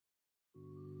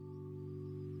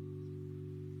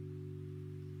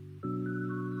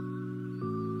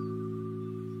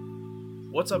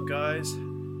What's up, guys?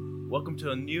 Welcome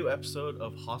to a new episode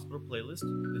of Hospital Playlist.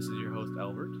 This is your host,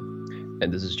 Albert.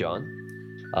 And this is John.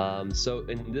 So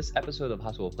in this episode of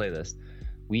Hospital Playlist,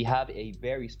 we have a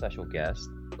very special guest,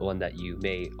 one that you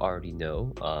may already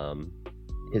know.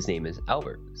 His name is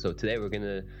Albert. So today we're going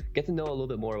to get to know a little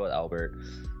bit more about Albert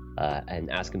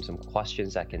and ask him some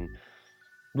questions that can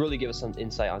really give us some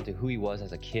insight onto who he was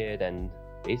as a kid and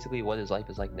basically what his life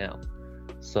is like now.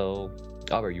 So,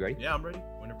 Albert, you ready? Yeah, I'm ready.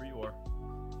 Whenever you are.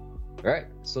 All right.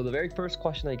 So the very first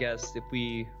question, I guess, if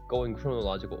we go in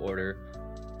chronological order,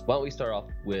 why don't we start off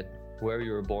with where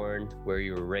you were born, where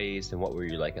you were raised, and what were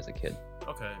you like as a kid?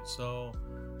 Okay, so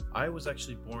I was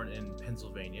actually born in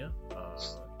Pennsylvania,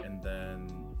 and then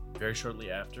very shortly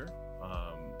after,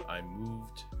 I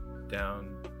moved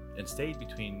down and stayed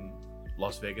between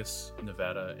Las Vegas,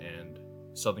 Nevada, and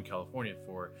Southern California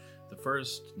for the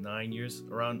first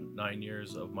around 9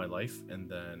 years of my life, and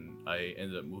then I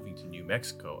ended up moving to New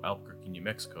Mexico, Albuquerque, New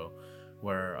Mexico,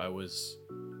 where I was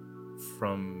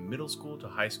from middle school to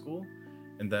high school,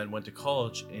 and then went to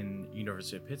college in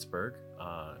University of Pittsburgh,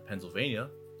 Pennsylvania,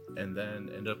 and then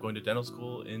ended up going to dental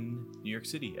school in New York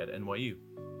City at NYU.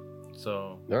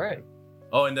 So, all right.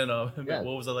 Oh, and then Yeah.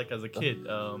 what was I like as a kid?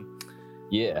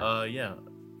 Yeah.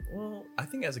 Well, I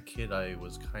think as a kid I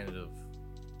was kind of,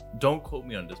 don't quote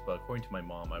me on this, but according to my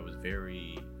mom, I was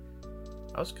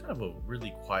kind of a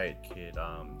really quiet kid.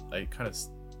 I kind of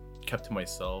kept to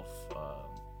myself.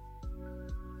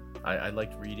 I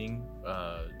liked reading,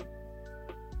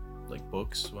 like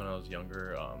books when I was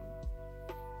younger.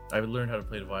 I learned how to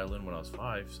play the violin when I was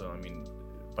 5. So, I mean,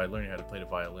 by learning how to play the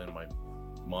violin, my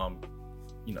mom,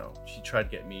 she tried to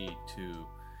get me to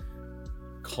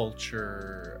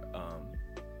culture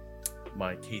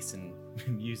my taste in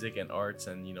music and arts,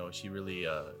 and she really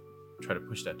tried to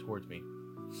push that towards me.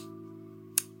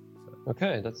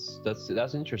 Okay,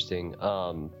 that's interesting.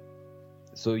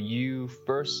 So you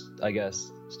first, I guess,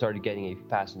 started getting a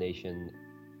fascination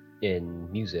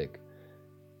in music,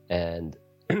 and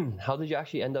how did you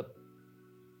actually end up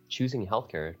choosing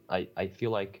healthcare? I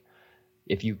feel like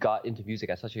if you got into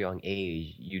music at such a young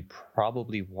age, you'd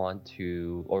probably want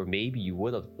to, or maybe you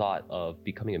would have thought of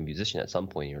becoming a musician at some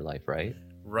point in your life, right?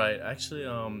 Right. Actually,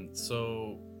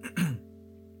 so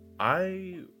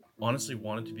I honestly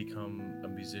wanted to become a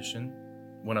musician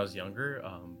when I was younger,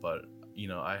 but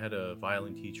I had a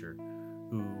violin teacher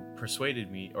who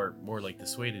persuaded me, or more like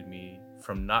dissuaded me,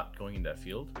 from not going in that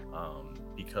field,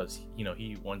 because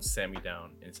he once sat me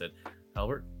down and said,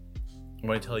 "Albert, I'm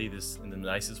going to tell you this in the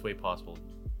nicest way possible.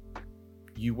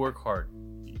 You work hard.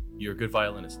 You're a good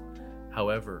violinist.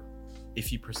 However,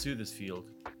 if you pursue this field,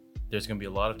 there's going to be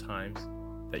a lot of times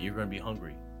that you're going to be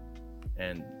hungry."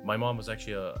 And my mom was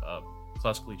actually a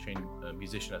classically trained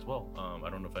musician as well. I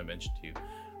don't know if I mentioned to you,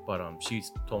 but she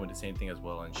told me the same thing as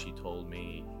well. And she told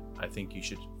me, I think you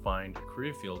should find a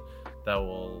career field that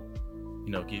will,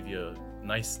 give you a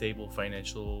nice, stable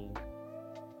financial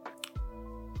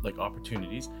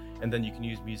opportunities, and then you can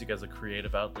use music as a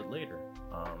creative outlet later.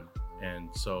 And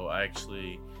so I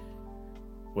actually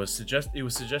it was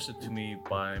suggested to me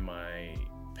by my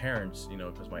parents,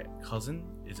 because my cousin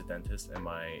is a dentist and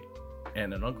my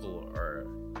aunt and uncle are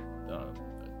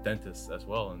dentists as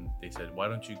well, and they said, why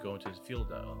don't you go into this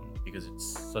field, because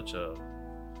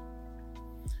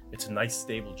it's a nice,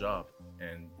 stable job,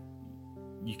 and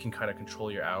you can kind of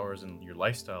control your hours and your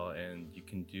lifestyle, and you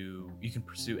can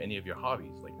pursue any of your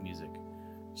hobbies like music.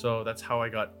 So that's how I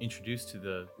got introduced to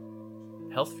the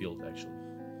health field, actually.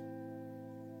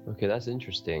 Okay, that's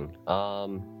interesting.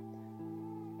 I'm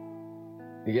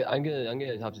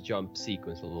gonna have to jump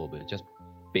sequence a little bit, just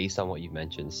based on what you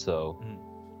mentioned. So,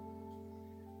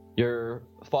 your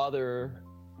father,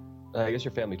 I guess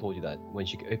your family told you that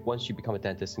once you become a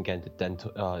dentist and get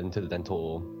into the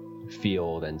dental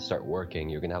field and start working,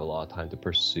 you're gonna have a lot of time to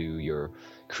pursue your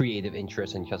creative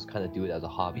interests and just kind of do it as a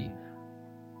hobby.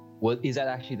 Is that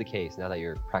actually the case now that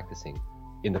you're practicing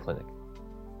in the clinic?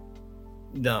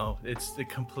 No, it's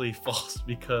completely false,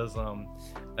 because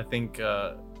I think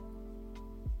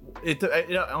it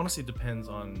honestly depends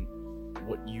on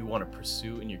what you want to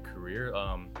pursue in your career.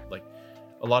 Like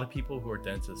a lot of people who are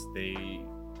dentists,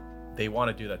 they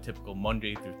want to do that typical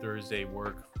Monday through Thursday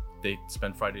work. They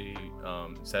spend Friday,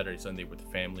 Saturday, Sunday with the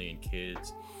family and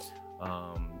kids.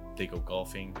 They go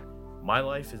golfing. My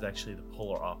life is actually the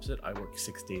polar opposite. I work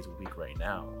 6 days a week right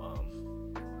now.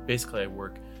 Basically, I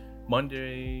work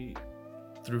Monday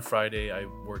through Friday. I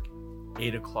work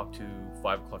 8 o'clock to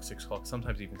 5 o'clock, 6 o'clock,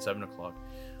 sometimes even 7 o'clock.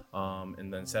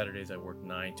 And then Saturdays I work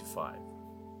 9 to 5.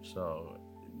 So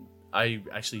I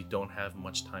actually don't have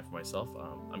much time for myself.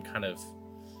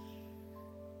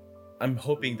 I'm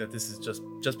hoping that this is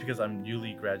just because I'm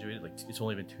newly graduated. Like it's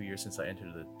only been 2 years since I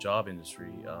entered the job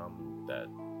industry. That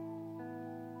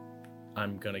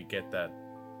I'm gonna get that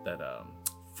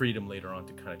freedom later on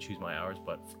to kind of choose my hours.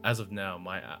 But as of now,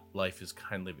 my life is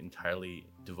kind of entirely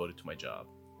devoted to my job.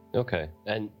 Okay.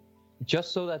 And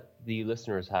just so that the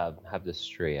listeners have this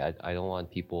straight, I don't want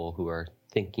people who are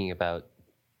thinking about,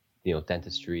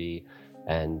 dentistry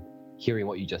and hearing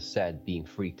what you just said being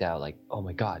freaked out, like, oh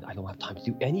my God, I don't have time to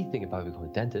do anything about becoming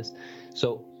a dentist.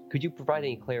 So could you provide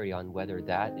any clarity on whether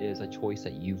that is a choice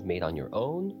that you've made on your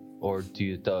own, or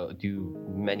do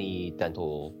many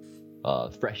dental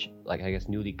fresh, like I guess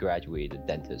newly graduated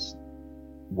dentists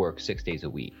work 6 days a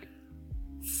week?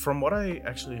 From what I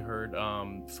actually heard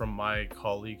from my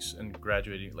colleagues and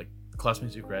graduating, like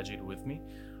classmates who graduated with me,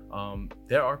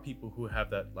 there are people who have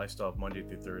that lifestyle of Monday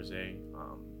through Thursday.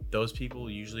 Those people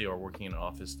usually are working in an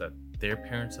office that their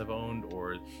parents have owned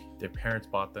or their parents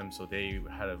bought them, so they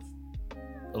had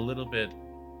a little bit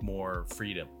more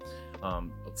freedom.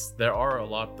 There are a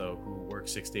lot though who work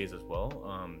 6 days as well.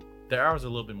 Their hours are a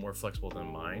little bit more flexible than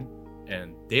mine,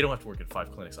 and they don't have to work in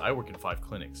 5 clinics. I work in 5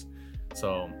 clinics.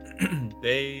 So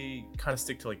they kind of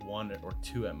stick to like 1 or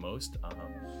 2 at most.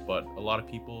 But a lot of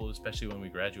people, especially when we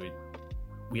graduate,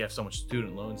 we have so much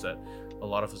student loans that a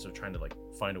lot of us are trying to like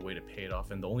find a way to pay it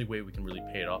off. And the only way we can really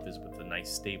pay it off is with a nice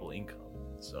stable income.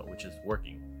 So, which is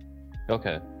working.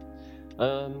 Okay.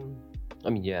 I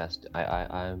mean, yes,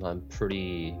 I'm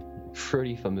pretty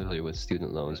familiar with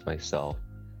student loans myself.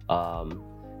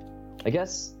 I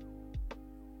guess,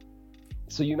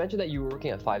 so you mentioned that you were working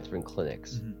at 5 different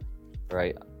clinics. Mm-hmm.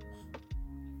 Right.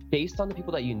 Based on the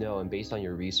people that you know and based on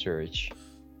your research,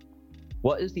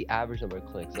 what is the average number of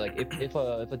clinics? Like if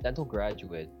a dental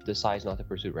graduate decides not to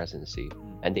pursue residency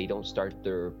and they don't start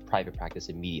their private practice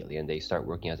immediately and they start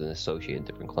working as an associate in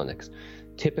different clinics,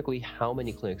 typically how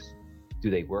many clinics do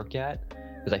they work at?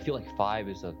 Because I feel like 5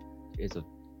 is a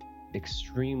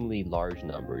extremely large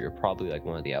number. You're probably like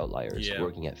one of the outliers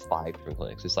working at 5 different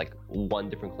clinics. It's like 1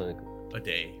 different clinic a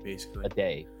day, basically. A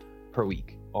day per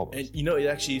week. Almost. And it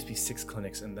actually used to be 6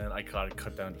 clinics, and then I got it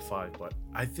cut down to 5. But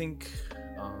I think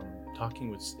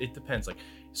it depends. Like,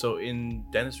 so in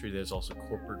dentistry, there's also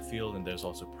corporate field and there's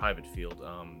also private field.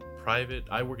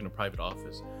 I work in a private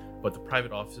office, but the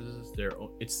private offices,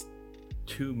 it's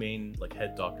 2 main like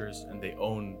head doctors, and they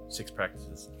own 6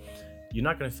 practices. You're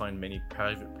not going to find many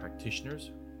private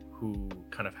practitioners who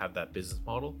kind of have that business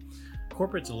model.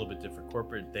 Corporate's a little bit different.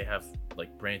 Corporate, they have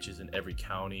like branches in every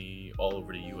county all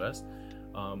over the US.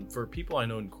 For people I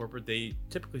know in corporate, they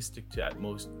typically stick to at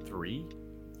most 3,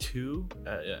 2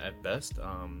 at best.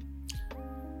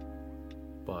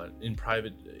 But in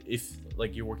private, if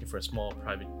like you're working for a small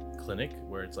private clinic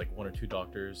where it's like 1 or 2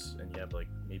 doctors and you have like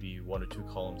maybe 1 or 2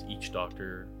 columns each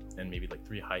doctor and maybe like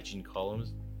 3 hygiene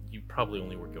columns, you probably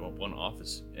only work in 1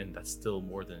 office, and that's still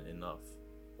more than enough.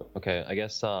 Okay, I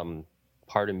guess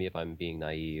pardon me if I'm being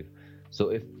naive. So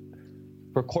if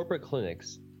for corporate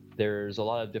clinics, there's a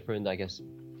lot of different, I guess,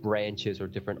 branches or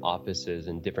different offices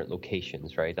in different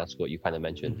locations, right? That's what you kind of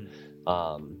mentioned.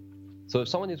 Mm-hmm. So if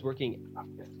someone is working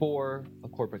for a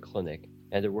corporate clinic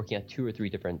and they're working at 2 or 3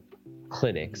 different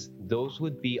clinics, those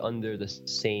would be under the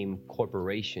same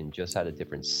corporation, just at a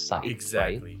different site.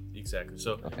 Exactly, right? Exactly.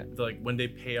 So like when they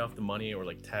pay off the money or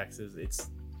like taxes, it's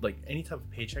like any type of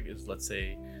paycheck is, let's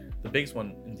say, the biggest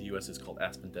one in the US is called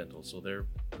Aspen Dental. So their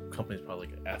company is probably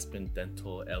like Aspen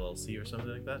Dental LLC or something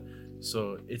like that.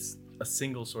 So it's a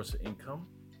single source of income.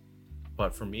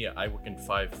 But for me, I work in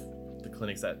 5 the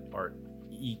clinics that are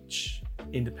each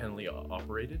independently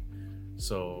operated.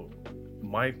 So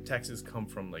my taxes come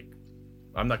from like,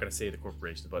 I'm not gonna say the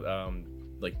corporation, but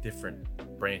like different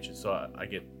branches. So I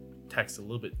get taxed a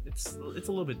little bit. It's a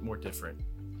little bit more different.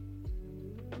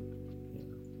 Yeah.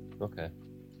 Okay.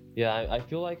 Yeah, I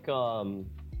feel like the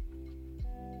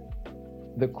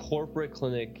corporate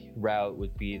clinic route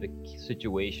would be the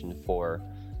situation for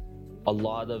a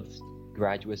lot of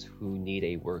graduates who need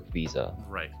a work visa.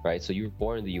 Right. So you were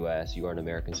born in the US, you are an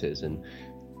American citizen.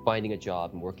 Finding a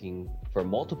job and working for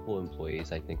multiple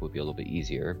employees, I think, would be a little bit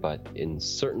easier. But in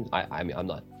certain, I mean, I'm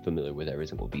not familiar with every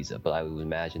single visa, but I would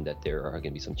imagine that there are going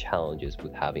to be some challenges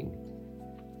with having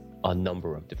a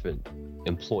number of different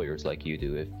employers like you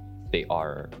do if they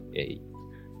are a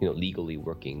legally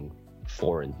working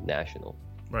foreign national.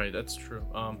 Right, that's true.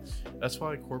 That's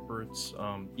why corporates,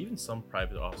 even some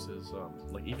private offices,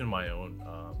 like even my own,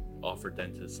 offer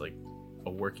dentists like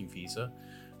a working visa.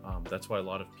 That's why a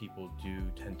lot of people do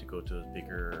tend to go to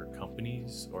bigger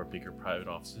companies or bigger private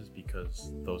offices,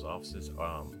 because those offices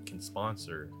can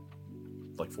sponsor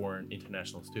like foreign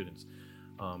international students.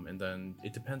 And then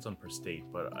it depends on per state,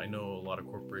 but I know a lot of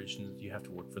corporations, you have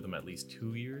to work for them at least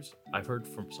 2 years. I've heard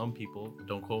from some people,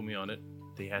 don't quote me on it,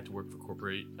 they had to work for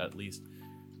corporate at least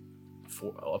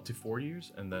up to 4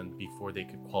 years, and then before they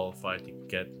could qualify to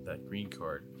get that green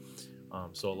card.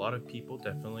 So a lot of people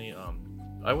definitely.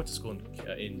 I went to school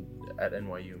at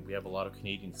NYU, and we have a lot of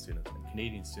Canadian students. And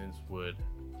Canadian students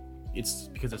it's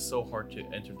because it's so hard to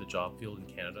enter the job field in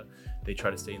Canada. They try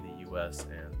to stay in the U.S.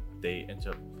 and they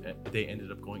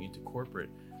ended up going into corporate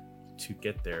to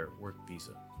get their work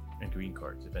visa and green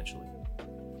cards eventually.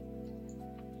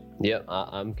 Yeah,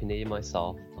 I'm Canadian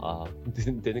myself.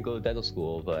 Didn't go to dental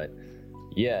school, but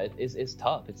yeah, it's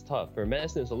tough. It's tough. For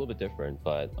medicine, it's a little bit different,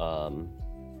 but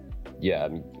yeah, I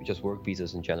mean, just work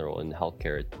visas in general in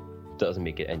healthcare, it doesn't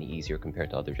make it any easier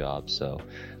compared to other jobs. So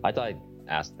I thought I'd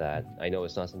ask that. I know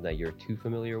it's not something that you're too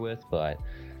familiar with, but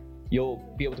you'll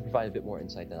be able to provide a bit more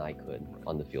insight than I could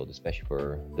on the field, especially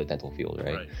for the dental field,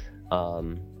 right?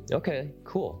 Okay,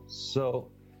 cool. So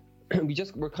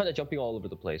we're kind of jumping all over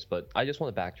the place, but I just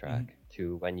want to backtrack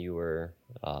to when you were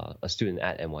a student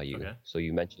at NYU. Okay. So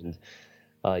you mentioned,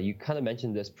 you kind of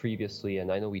mentioned this previously,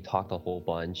 and I know we talked a whole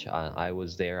bunch. I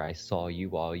was there. I saw you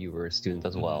while you were a student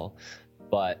as well.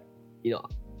 But,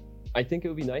 I think it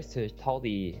would be nice to tell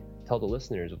the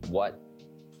listeners what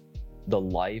the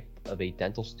life of a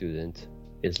dental student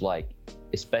is like,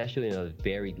 especially in a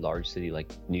very large city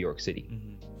like New York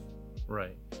City.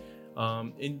 Right.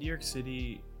 In New York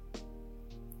City,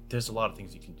 there's a lot of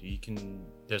things you can do.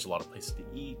 There's a lot of places to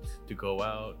eat, to go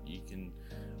out. You can,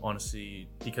 honestly,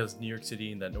 because New York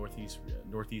City in that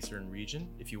northeastern region,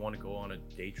 if you want to go on a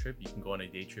day trip, you can go on a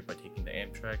day trip by taking the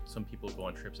Amtrak. Some people go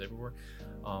on trips everywhere.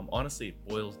 Honestly, it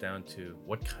boils down to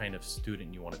what kind of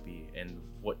student you want to be and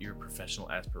what your professional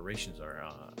aspirations are.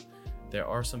 There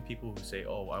are some people who say,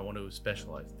 "Oh, I want to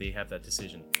specialize." They have that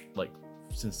decision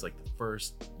since the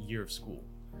first year of school.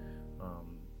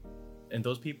 And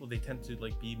those people, they tend to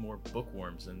be more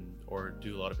bookworms or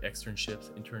do a lot of externships,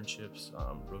 internships,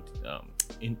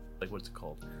 what's it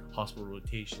called, hospital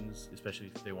rotations,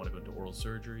 especially if they want to go into oral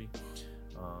surgery.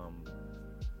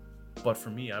 But for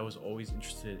me, I was always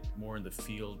interested more in the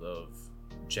field of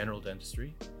general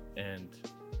dentistry and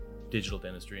digital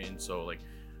dentistry, and so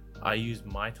I use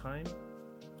my time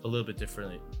a little bit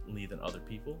differently than other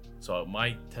people. So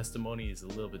my testimony is a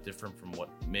little bit different from what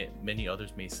many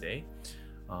others may say.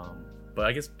 But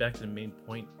I guess back to the main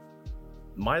point,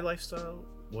 my lifestyle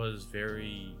was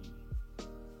very,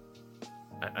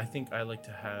 I think I like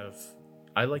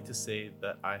to say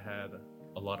that I had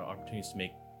a lot of opportunities to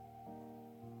make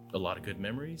a lot of good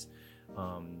memories.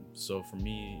 So for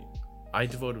me, I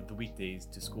devoted the weekdays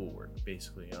to schoolwork,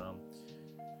 basically.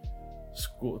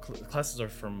 School classes are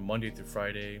from Monday through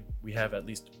Friday. We had at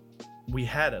least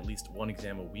one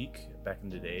exam a week back in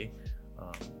the day.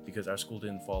 Because our school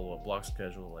didn't follow a block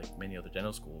schedule like many other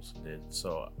dental schools did.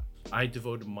 So I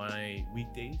devoted my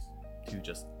weekdays to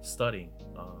just studying.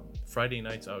 Friday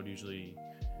nights, I would usually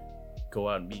go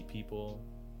out and meet people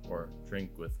or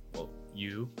drink with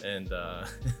you and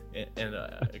and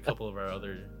a couple of our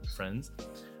other friends.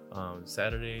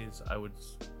 Saturdays, I would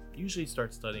usually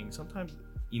start studying. Sometimes,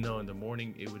 in the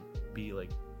morning, it would be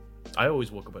I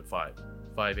always woke up at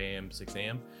 5 a.m., 6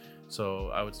 a.m. So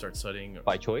I would start studying.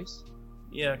 By choice?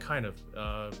 Yeah, kind of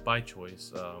by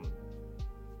choice.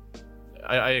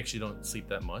 I actually don't sleep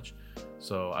that much,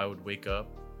 so I would wake up,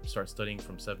 start studying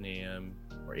from 7 a.m.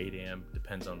 or 8 a.m.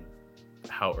 depends on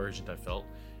how urgent I felt,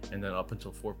 and then up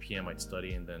until 4 p.m. I'd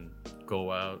study, and then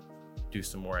go out, do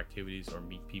some more activities or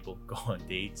meet people, go on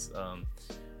dates,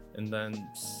 and then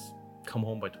come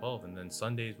home by 12. And then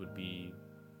Sundays would be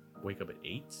wake up at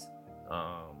 8,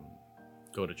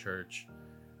 go to church,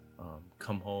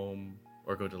 come home,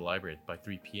 or go to the library by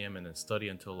 3 p.m. and then study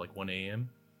until 1 a.m.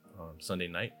 Sunday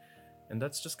night. And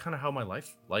that's just kind of how my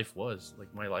life was,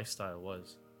 my lifestyle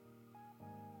was.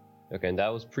 Okay, and that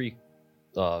was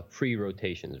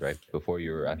pre-rotations, right? Before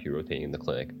you were actually rotating in the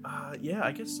clinic. Yeah,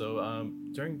 I guess so.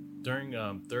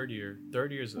 During third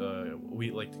years,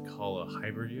 we like to call a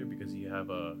hybrid year because you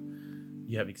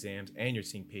have exams and you're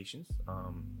seeing patients.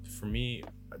 For me,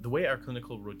 the way our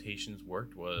clinical rotations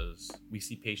worked was we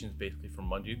see patients basically from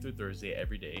Monday through Thursday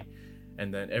every day,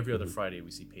 and then every other Friday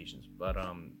we see patients. But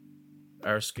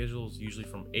our schedule's usually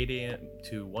from 8 a.m.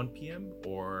 to 1 p.m.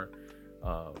 or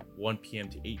 1 p.m.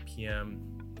 to 8 p.m.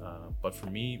 But for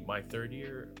me, my third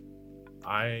year,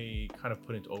 I kind of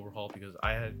put into overhaul because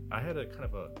I had a kind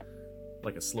of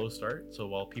a slow start. So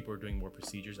while people were doing more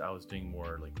procedures, I was doing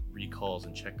more recalls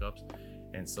and checkups.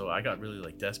 And so I got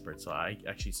really desperate. So I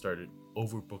actually started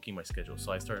overbooking my schedule.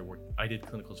 So I started work. I did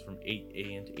clinicals from 8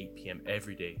 a.m. to 8 p.m.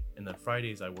 every day, and then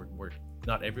Fridays I would work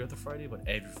not every other Friday, but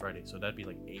every Friday. So that'd be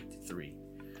like 8 to 3,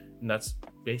 and that's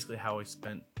basically how I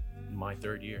spent my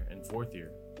third year and fourth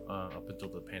year up until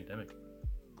the pandemic.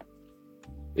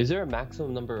 Is there a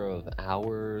maximum number of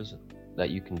hours that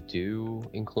you can do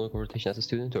in clinical rotation as a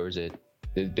student, or is it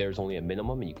there's only a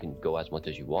minimum and you can go as much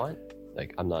as you want?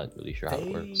 Like, I'm not really sure how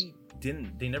it works.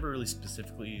 They never really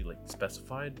specifically like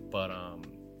specified, but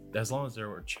as long as there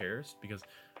were chairs, because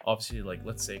obviously, like,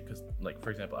 let's say, because like, for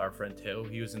example, our friend Teo,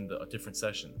 he was in a different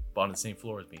session but on the same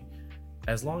floor as me.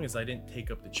 As long as I didn't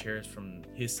take up the chairs from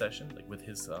his session, like with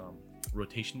his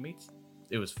rotation mates,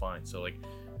 it was fine. So like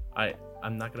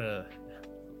I'm not gonna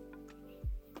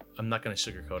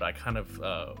sugarcoat. I kind of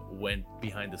went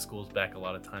behind the school's back a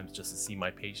lot of times just to see my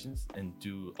patients and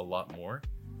do a lot more,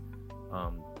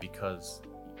 because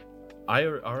I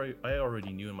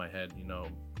already knew in my head, you know,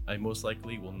 I most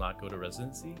likely will not go to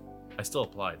residency. I still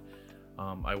applied.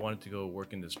 I wanted to go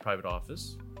work in this private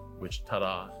office, which,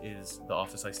 tada, is the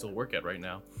office I still work at right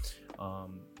now.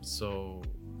 So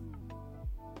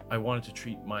I wanted to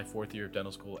treat my fourth year of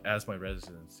dental school as my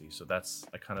residency. So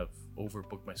I kind of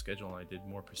overbooked my schedule, and I did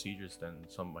more procedures than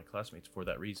some of my classmates for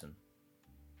that reason.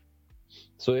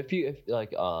 So if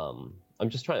I'm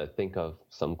just trying to think of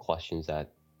some questions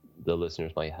that the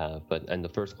listeners might have, and the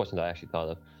first question that I actually thought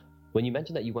of, when you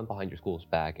mentioned that you went behind your school's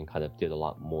back and kind of did a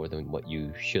lot more than what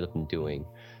you should have been doing,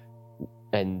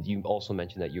 and you also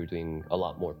mentioned that you were doing a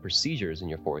lot more procedures in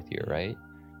your fourth year, right?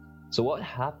 So what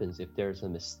happens if there's a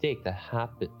mistake that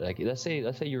happened? Like, let's say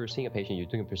you were seeing a patient, you're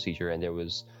doing a procedure, and there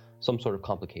was some sort of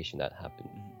complication that happened.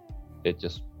 It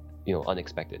just,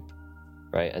 unexpected,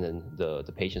 right? And then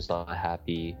the patient's not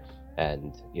happy,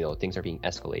 and things are being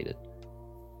escalated.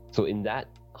 So in that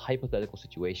hypothetical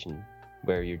situation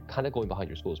where you're kind of going behind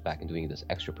your school's back and doing this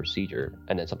extra procedure,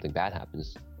 and then something bad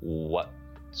happens,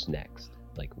 what's next?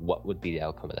 Like, what would be the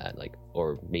outcome of that? Like,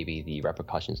 or maybe the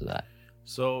repercussions of that?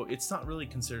 So it's not really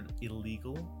considered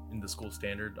illegal in the school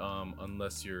standard,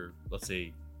 unless you're, let's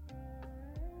say,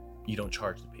 you don't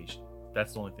charge the patient.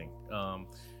 That's the only thing.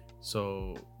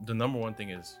 So the number one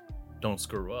thing is don't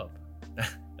screw up.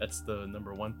 That's the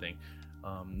number one thing.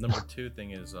 Number two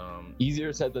thing is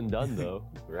easier said than done, though,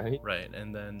 right? Right.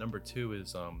 And then number two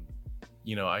is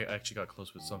I actually got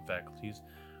close with some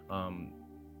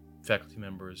faculty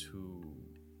members who,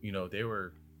 they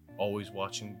were always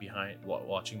watching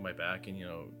my back and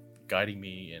guiding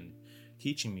me and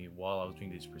teaching me while I was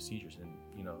doing these procedures.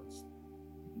 And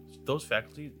those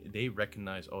faculty, they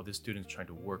recognize, oh, this student's trying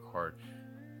to work hard,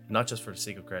 not just for the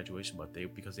sake of graduation, but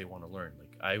because they want to learn.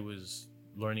 Like, I was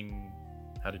learning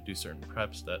how to do certain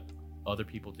preps that other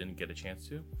people didn't get a chance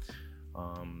to,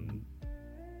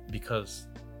 because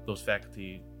those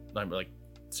faculty, I'm like,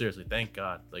 seriously, thank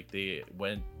God, like, they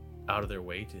went out of their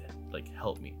way to like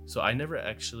help me. So I never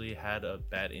actually had a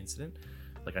bad incident.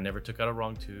 Like, I never took out a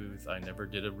wrong tooth. I never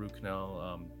did a root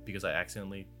canal because I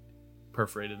accidentally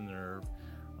perforated a nerve.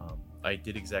 I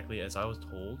did exactly as I was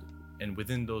told, and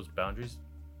within those boundaries.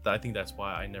 I think that's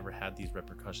why I never had these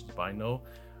repercussions. But I know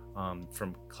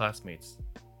from classmates,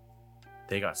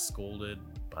 they got scolded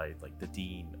by like the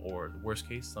dean, or the worst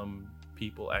case, some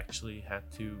people actually had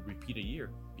to repeat a year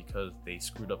because they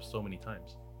screwed up so many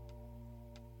times.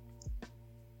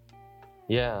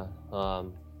 Yeah,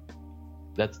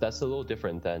 that's a little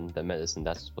different than medicine.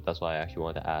 That's why I actually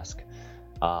wanted to ask.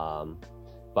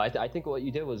 But I think what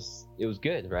you did was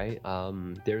good, right?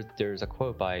 There's a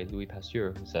quote by Louis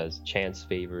Pasteur who says, "Chance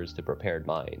favors the prepared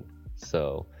mind."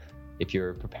 So if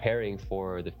you're preparing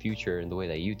for the future in the way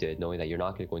that you did, knowing that you're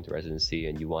not going to go into residency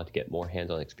and you want to get more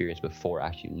hands-on experience before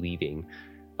actually leaving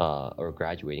or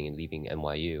graduating and leaving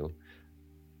NYU,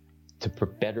 to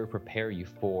better prepare you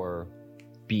for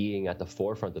being at the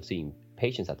forefront of seeing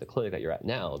patients at the clinic that you're at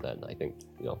now, then I think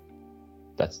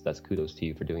that's kudos to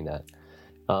you for doing that.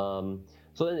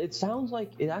 So then it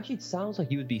actually sounds like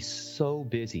you would be so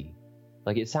busy.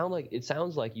 Like, it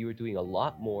sounds like you were doing a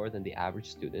lot more than the average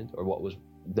student, or what was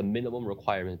the minimum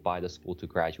requirement by the school to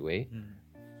graduate. Mm-hmm.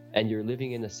 And you're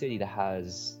living in a city that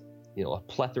has a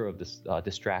plethora of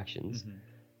distractions. Mm-hmm.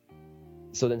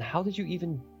 So then how did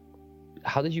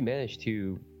you manage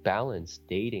to balance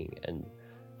dating and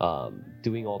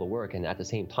doing all the work, and at the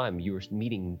same time you were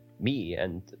meeting me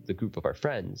and the group of our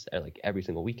friends at like every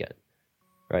single weekend,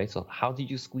 right? So how did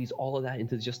you squeeze all of that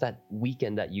into just that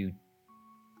weekend that you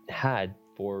had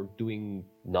for doing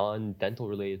non-dental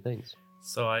related things?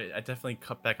 So I definitely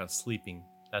cut back on sleeping.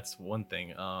 That's one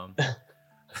thing.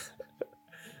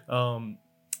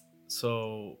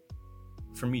 So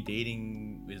for me,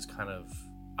 dating is kind of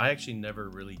I actually never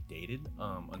really dated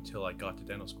until I got to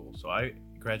dental school. So I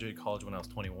graduated college when I was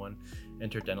 21,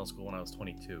 entered dental school when I was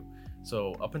 22.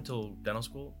 So up until dental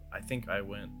school, I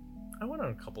went on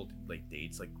a couple like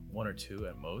dates, like one or two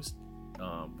at most.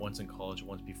 Once in college,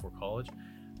 once before college.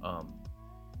 Um,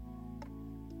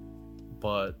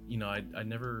 but I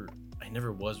never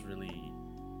was really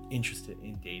interested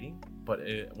in dating. But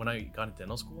when I got into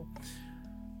dental school,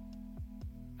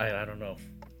 I don't know,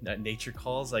 that nature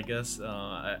calls, I guess.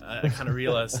 I kind of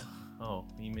realized, oh,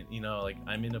 like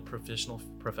I'm in a professional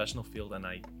field and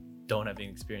I don't have any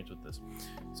experience with this.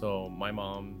 So my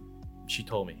mom, she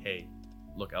told me, hey,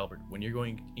 look, Albert, when you're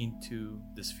going into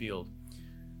this field,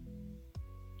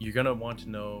 you're gonna want to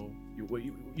know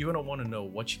you're gonna want to know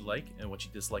what you like and what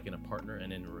you dislike in a partner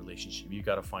and in a relationship. You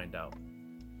got to find out.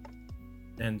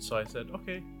 And so I said,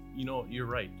 okay, you're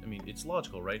right. I mean, it's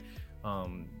logical, right?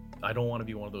 I don't want to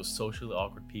be one of those socially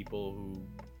awkward people who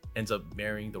ends up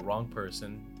marrying the wrong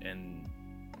person and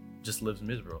just lives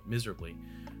miserably.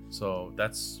 So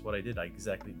that's what I did. I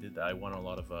exactly did that. I went on a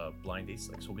lot of blind dates,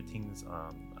 like 소개팅s.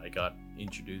 I got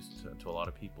introduced to a lot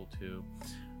of people too.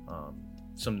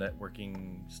 Some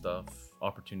networking stuff,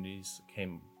 opportunities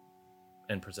came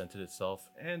and presented itself.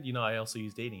 And, I also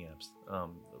use dating apps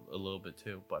a little bit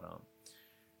too. But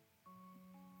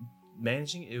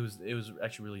managing, it was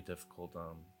actually really difficult,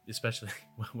 especially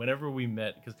whenever we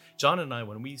met. Because John and I,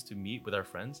 when we used to meet with our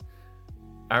friends,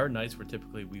 our nights were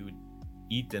typically we would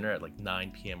eat dinner at like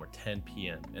 9 p.m. or 10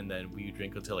 p.m. and then we would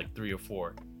drink until like 3 or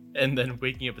 4, and then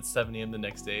waking up at 7 a.m. the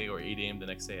next day or 8 a.m. the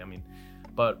next day. I mean,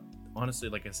 but honestly,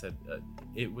 like I said,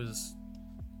 it was,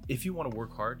 if you want to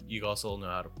work hard, you also know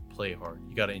how to play hard.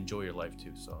 You got to enjoy your life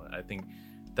too. So I think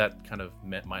that kind of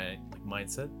met my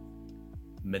mindset.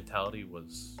 Mentality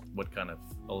was what kind of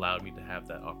allowed me to have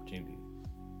that opportunity.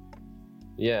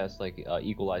 Yeah, it's like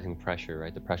equalizing pressure,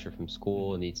 right? The pressure from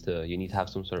school you need to have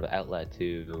some sort of outlet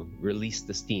to release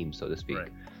the steam, so to speak.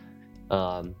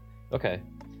 Right. Okay.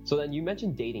 So then you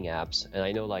mentioned dating apps, and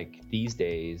I know like these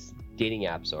days dating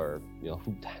apps are,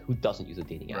 who doesn't use a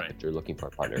dating app Right. if they're looking for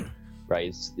a partner,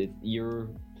 right?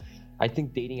 I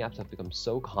think dating apps have become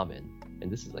so common,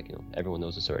 and this is like, everyone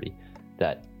knows this already,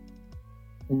 that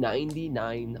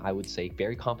 99, I would say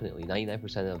very confidently,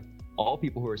 99% of all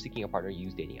people who are seeking a partner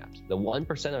use dating apps. The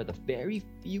 1% are the very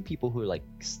few people who are like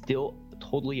still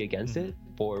totally against it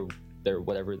for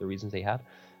whatever the reasons they have.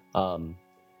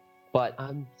 But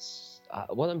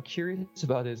what I'm curious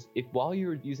about is, if while you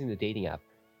were using the dating app,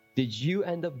 did you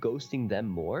end up ghosting them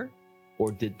more,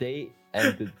 or did they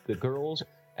and the girls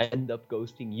end up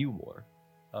ghosting you more?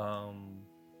 I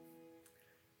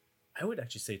would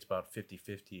actually say it's about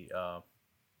 50-50.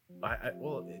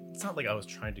 Well, it's not like I was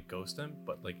trying to ghost them,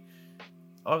 but like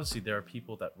obviously there are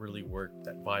people that really work,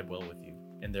 that vibe well with you,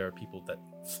 and there are people that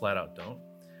flat out don't.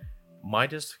 My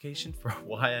justification for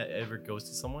why I ever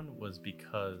ghosted someone was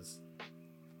because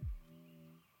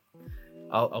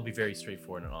I'll be very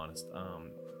straightforward and honest.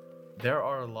 There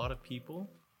are a lot of people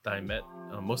that I met.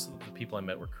 Most of the people I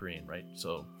met were Korean, right?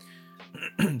 So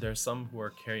there's some who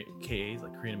are KAs,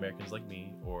 like Korean Americans like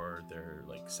me, or they're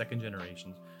like second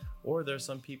generations, or there's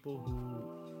some people who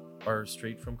are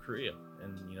straight from Korea.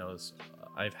 And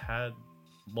I've had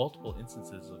multiple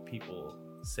instances of people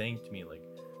saying to me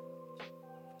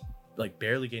like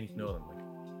barely getting to know them, like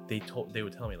they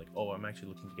would tell me like, oh, I'm actually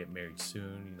looking to get married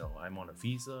soon, I'm on a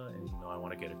visa, and I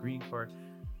want to get a green card.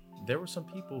 There were some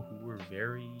people who were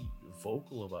very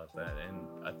vocal about that, and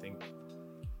I think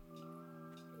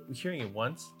hearing it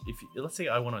once, let's say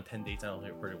I went on 10 dates and I only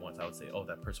heard it once, I would say, oh,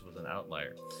 that person was an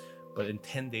outlier. But in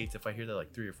 10 dates, if I hear that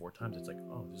like 3 or 4 times, it's like,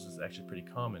 oh, this is actually pretty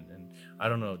common. And I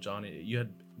don't know, John,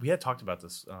 we had talked about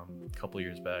this a couple of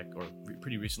years back, or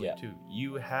pretty recently too.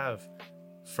 You have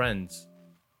friends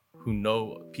who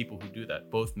know people who do that,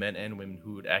 both men and women,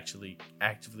 who would actually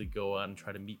actively go out and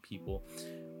try to meet people,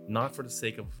 not for the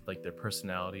sake of like their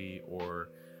personality or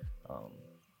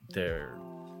their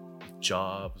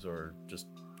jobs or just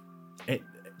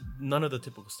none of the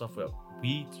typical stuff that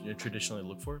we traditionally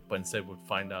look for, but instead would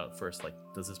find out first, like,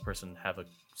 does this person have a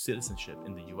citizenship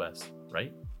in the US,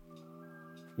 right?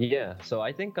 Yeah, so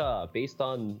I think I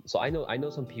know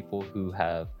some people who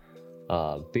have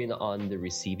been on the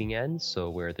receiving end, so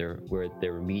where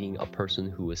they're meeting a person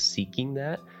who was seeking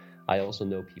that. I also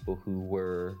know people who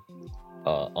were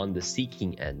on the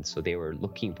seeking end, so they were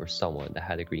looking for someone that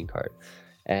had a green card.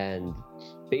 And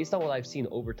based on what I've seen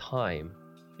over time,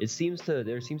 there seems to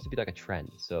be like a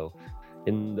trend. So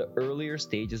in the earlier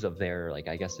stages of their, like,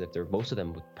 I guess if they're, most of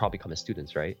them would probably come as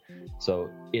students, right? So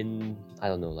in, I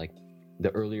don't know, like the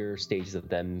earlier stages of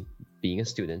them being a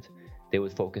student, they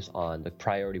would focus on, the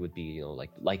priority would be, you know, like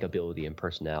likability and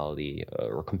personality,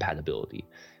 or compatibility.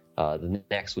 The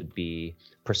next would be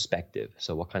perspective.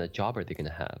 So what kind of job are they going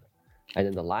to have? And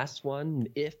then the last one,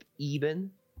 if even,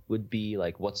 would be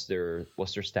like what's their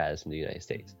status in the United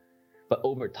States. But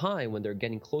over time, when they're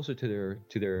getting closer to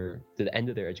the end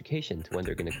of their education, to when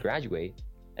they're going to graduate,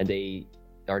 and they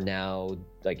are now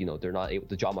like, you know, they're not able,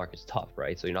 the job market's tough,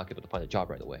 right? So you're not able to find a job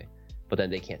right away. But then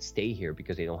they can't stay here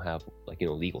because they don't have, like, you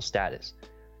know, legal status.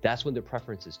 That's when their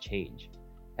preferences change.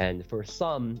 And for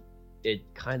some,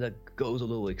 it kind of goes a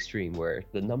little extreme, where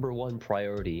the number one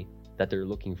priority that they're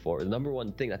looking for, the number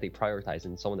one thing that they prioritize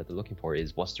in someone that they're looking for,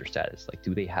 is what's their status? Like,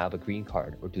 do they have a green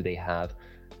card, or do they have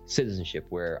citizenship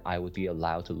where I would be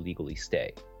allowed to legally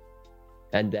stay?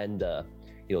 And then the,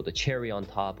 you know, the cherry on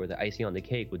top, or the icing on the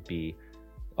cake, would be,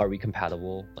 are we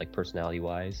compatible, like personality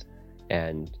wise,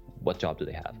 and what job do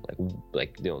they have?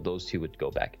 Like you know, those two would go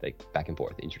back and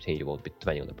forth, interchangeable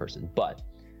depending on the person. But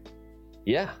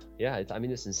yeah, I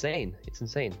mean, it's insane.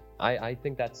 I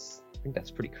think that's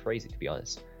pretty crazy, to be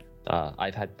honest.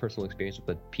 I've had personal experience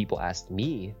with people asked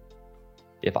me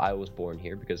if I was born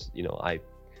here, because, you know,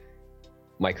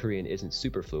 my Korean isn't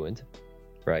super fluent,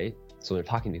 right? So they're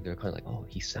talking to me, they're kind of like, oh,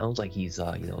 he sounds like he's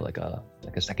you know, like a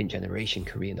second generation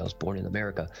Korean that was born in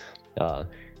America.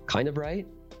 Kind of right.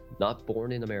 Not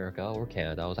born in America or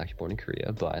Canada. I was actually born in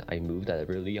Korea, but I moved at a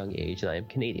really young age, and I am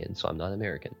Canadian, so I'm not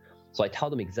American. So I tell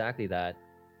them exactly that.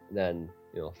 Then,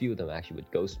 you know, a few of them actually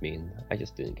would ghost me, and I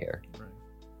just didn't care. Right.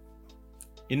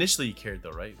 Initially, you cared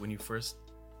though, right? When you first,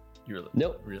 you were like,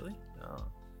 nope. Really? No.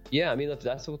 Yeah, I mean, if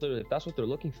that's what they're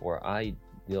looking for, I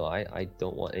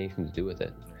don't want anything to do with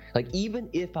it. Like, even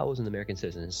if I was an American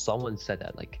citizen and someone said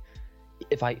that, like,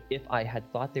 if I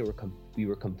had thought we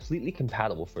were completely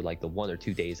compatible for like the 1 or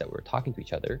 2 days that we were talking to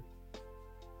each other,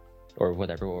 or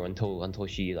whatever, or until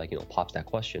she, like, you know, pops that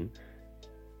question,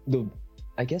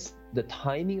 I guess the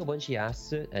timing of when she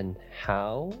asks it and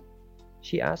how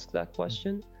she asks that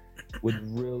question would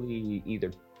really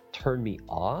either turn me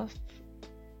off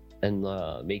and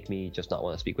make me just not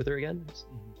want to speak with her again,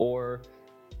 or,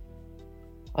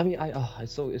 I mean,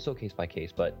 it's so case by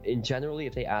case. But in generally,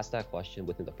 if they ask that question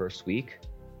within the first week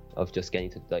of just getting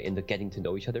to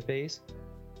know each other phase,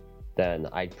 then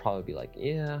I'd probably be like,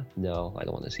 yeah, no, I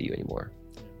don't want to see you anymore.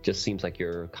 Just seems like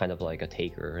you're kind of like a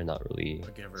taker and not really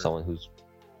someone who's,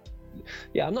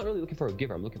 yeah, I'm not really looking for a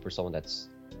giver. I'm looking for someone that's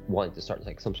wanting to start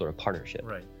like some sort of partnership.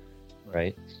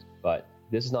 Right. But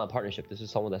this is not a partnership. This is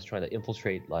someone that's trying to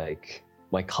infiltrate like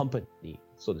my company,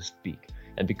 so to speak,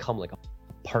 and become like a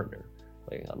partner.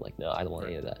 Like, I'm like, no, I don't want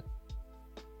any of that.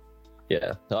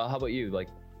 Yeah. How about you? Like,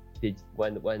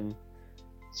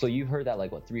 so you've heard that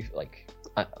like what,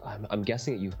 I'm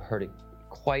guessing that you've heard it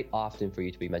quite often for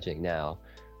you to be mentioning now.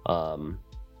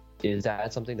 Is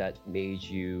that something that made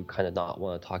you kind of not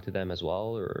want to talk to them as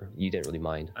well, or you didn't really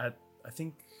mind? I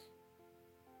think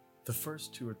the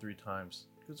first 2 or 3 times,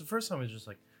 because the first time it was just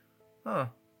like, huh,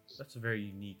 that's a very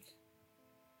unique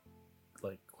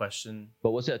like question.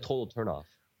 But was it a total turnoff?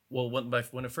 Well,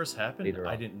 when it first happened,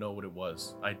 I didn't know what it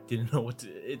was. I didn't know what to.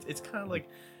 It's kind of like,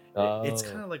 it's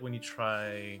kind of like when you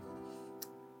try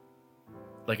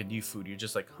like a new food. You're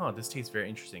just like, huh, this tastes very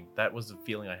interesting. That was the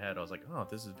feeling I had. I was like, oh,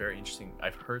 this is very interesting.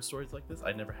 I've heard stories like this.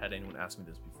 I never had anyone ask me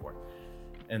this before.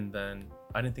 And then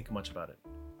I didn't think much about it.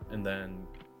 And then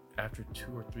after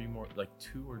 2 or 3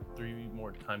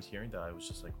 more times hearing that, I was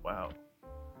just like, wow,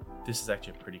 this is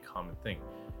actually a pretty common thing.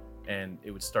 And it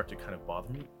would start to kind of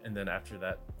bother me. And then after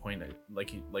that point,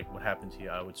 like what happened to you,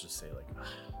 I would just say like,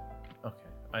 okay,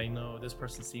 I know this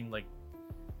person seemed like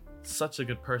such a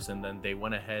good person. Then they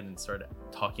went ahead and started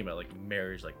talking about like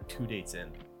marriage, like 2 dates in.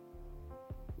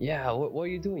 Yeah, what are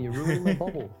you doing? You're ruining my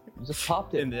bubble. You just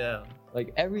popped it. And yeah,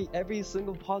 like every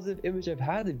single positive image I've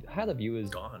had of you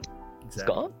is gone. Exactly. It's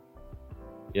gone.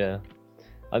 Yeah.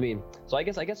 I mean, so I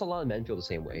guess a lot of men feel the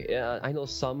same way. Yeah, I know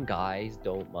some guys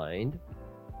don't mind.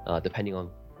 Depending on,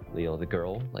 you know, the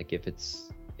girl, like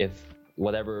if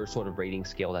whatever sort of rating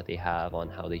scale that they have on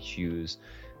how they choose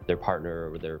their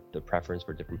partner or their preference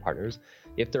for different partners,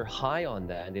 if they're high on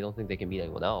that and they don't think they can meet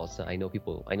anyone else, I know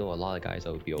a lot of guys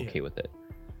that would be okay with it,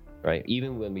 right?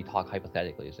 Even when we talk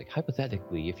hypothetically, it's like,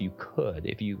 hypothetically, if you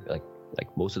like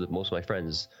most of my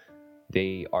friends,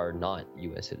 they are not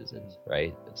U.S. citizens,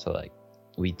 right? So like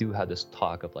we do have this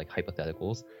talk of like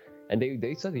hypotheticals, and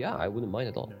they said, yeah, I wouldn't mind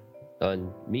at all.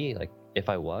 And me, like, if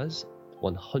I was,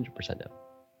 100% no.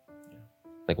 Yeah.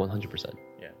 Like 100%.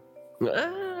 Yeah.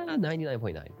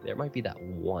 99.9. There might be that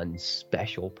one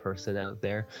special person out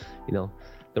there. You know,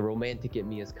 the romantic in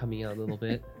me is coming out a little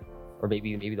bit. or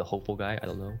maybe the hopeful guy. I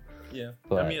don't know. Yeah,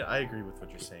 But I mean, I agree with what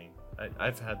you're saying.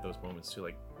 I've had those moments too.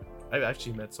 Like, I've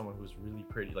actually met someone who was really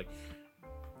pretty. Like,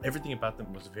 everything about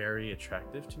them was very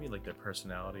attractive to me. Like their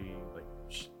personality.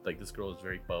 Like this girl was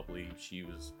very bubbly. She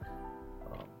was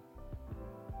um,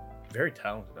 very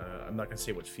talented. I'm not gonna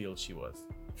say which field she was,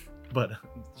 but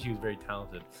she was very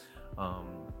talented.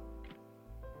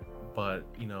 But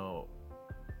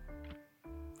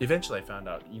eventually I found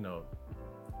out,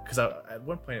 because at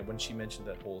one point when she mentioned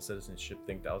that whole citizenship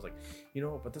thing, I was like,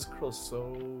 but this girl is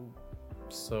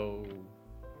so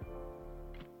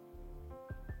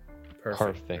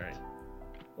perfect. Right?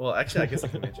 Well, actually, I guess I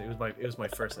can mention it was my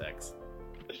first ex.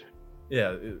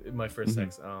 Yeah, my first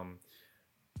ex.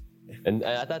 And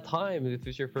at that time, if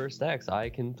it's your first ex, I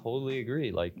can totally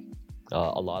agree. Like,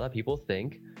 a lot of people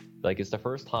think like it's the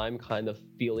first time kind of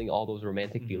feeling all those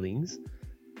romantic feelings,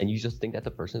 and you just think that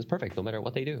the person is perfect no matter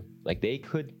what they do. Like they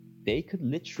could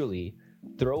literally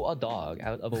throw a dog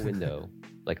out of a window,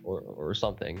 like or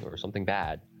something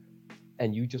bad,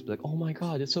 and you just be like, oh my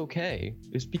god, it's okay.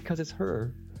 It's because it's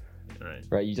her.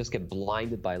 Right. You just get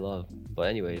blinded by love. But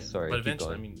anyways, sorry. But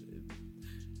eventually, I mean,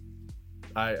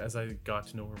 as I got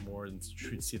to know her more and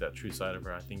see that true side of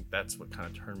her, I think that's what kind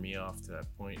of turned me off to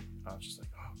that point. I was just like,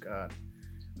 oh god,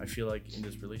 I feel like in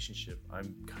this relationship,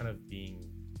 I'm kind of being,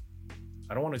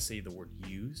 I don't want to say the word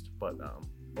used, but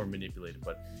or manipulated,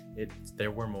 but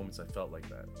there were moments I felt like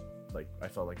that. Like I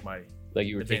felt like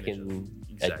you were taken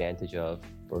advantage of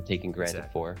or taken granted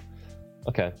for.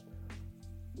 Okay.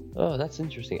 Oh, that's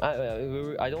interesting.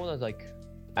 I don't want to like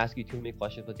ask you too many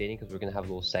questions about dating because we're gonna have a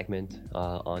little segment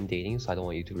on dating, so I don't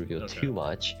want you to reveal too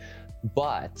much.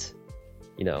 But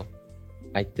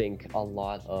I think a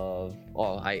lot of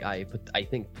I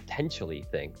potentially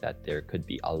think that there could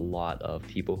be a lot of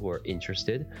people who are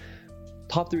interested.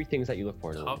 Top 3 things that you look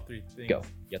for in a woman. Top 3 things. Go.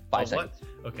 You have 5 seconds.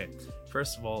 Okay.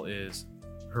 First of all is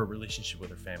her relationship with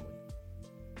her family.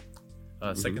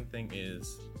 Second thing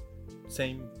is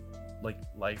same like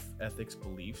life ethics,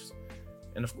 beliefs,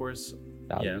 and of course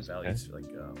values, like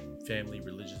family,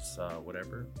 religious,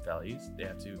 whatever values. They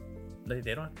have to.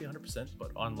 They don't have to be 100%,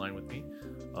 but online with me,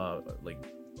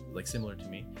 like similar to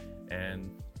me, and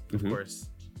of course,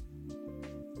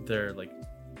 they're like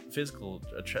physical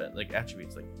like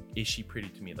attributes. Like, is she pretty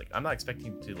to me? Like, I'm not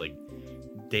expecting to like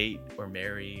date or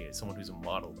marry someone who's a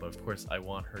model, but of course, I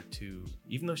want her to.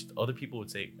 Even though other people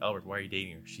would say, Albert, why are you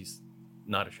dating her? She's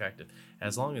not attractive.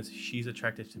 As long as she's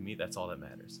attractive to me, that's all that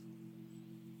matters.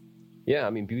 Yeah,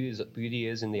 I mean, beauty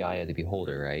is in the eye of the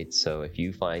beholder, right? So if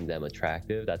you find them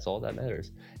attractive, that's all that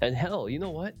matters. And hell, you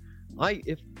know what? I'm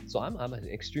an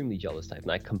extremely jealous type,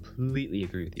 and I completely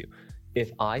agree with you.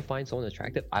 If I find someone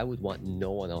attractive, I would want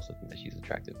no one else to think that she's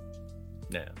attractive.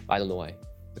 Yeah. I don't know why.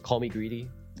 Call me greedy,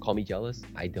 call me jealous.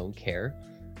 I don't care,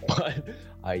 but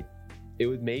it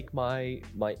would make it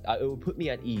would put me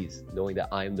at ease knowing that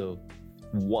I am the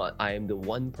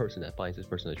one person that finds this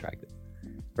person attractive,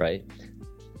 right?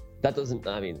 That doesn't,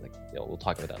 I mean, like, we'll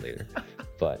talk about that later.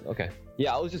 But okay.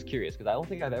 Yeah, I was just curious because I don't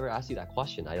think I've ever asked you that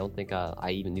question. I don't think I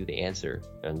even knew the answer,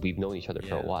 and we've known each other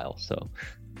for a while. So,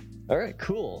 all right,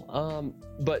 cool.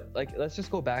 But like, let's just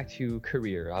go back to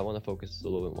career. I want to focus a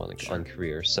little bit more on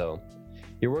career. So,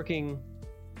 you're working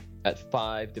at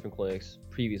 5 different clinics,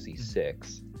 previously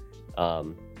 6.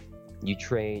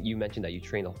 You mentioned that you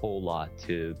train a whole lot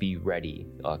to be ready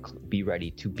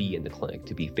to be in the clinic,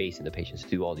 to be facing the patients, to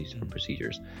do all these different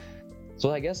procedures. So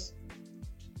I guess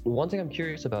one thing I'm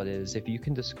curious about is if you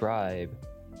can describe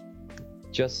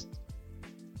just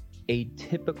a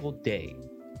typical day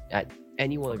at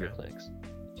any one of your clinics.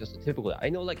 Just a typical day. I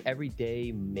know like every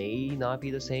day may not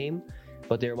be the same,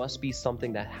 but there must be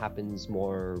something that happens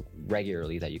more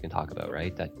regularly that you can talk about,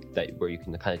 right? That where you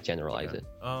can kind of generalize it.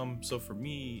 So for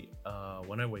me,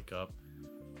 when I wake up,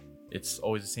 it's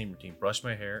always the same routine. Brush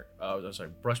my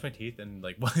teeth and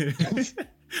like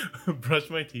brush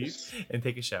my teeth and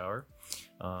take a shower.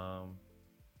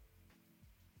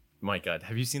 My God,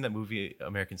 have you seen that movie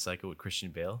American Psycho with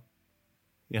Christian Bale?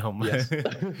 Yes.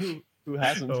 Who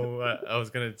hasn't? I was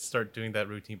gonna start doing that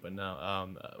routine, but no.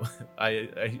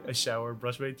 I shower,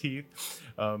 brush my teeth,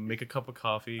 make a cup of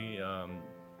coffee.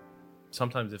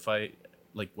 Sometimes if I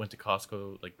like went to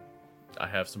Costco, like I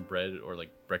have some bread or like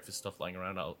breakfast stuff lying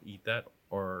around, I'll eat that,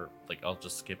 or like I'll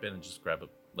just skip it and just grab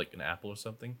an apple or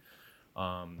something.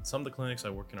 Some of the clinics I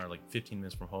work in are like 15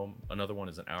 minutes from home. Another one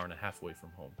is an hour and a half away from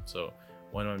home. So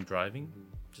when I'm driving,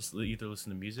 just either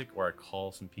listen to music or I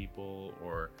call some people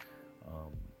or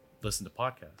listen to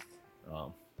podcasts.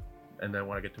 And then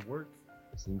when I get to work,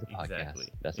 listen to podcasts. Exactly.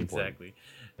 That's important. Exactly.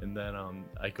 And then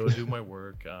I go do my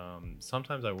work.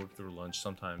 Sometimes I work through lunch.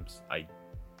 Sometimes I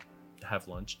have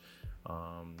lunch,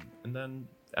 and then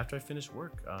after I finish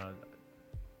work,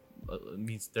 it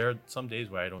means there are some days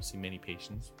where I don't see many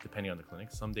patients, depending on the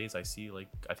clinic. Some days I see, like,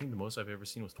 I think the most I've ever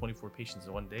seen was 24 patients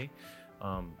in one day,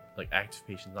 like active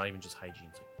patients, not even just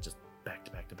hygiene, just back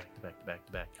to back to back to back to back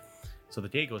to back. So the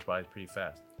day goes by pretty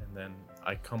fast, and then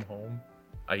I come home.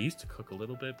 I used to cook a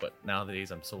little bit, but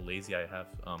nowadays I'm so lazy. I have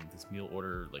this meal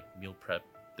prep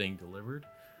thing delivered,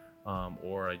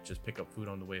 or I just pick up food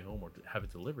on the way home or have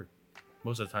it delivered.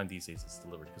 Most of the time these days it's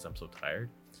delivered because I'm so tired.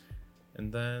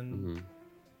 And then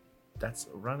that's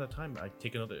around that time I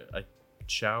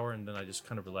shower, and then I just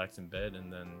kind of relax in bed.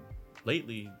 And then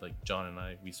lately, like John and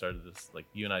I, we started this, like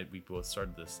you and I, we both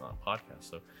started this podcast.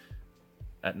 So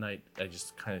at night I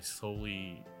just kind of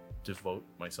slowly devote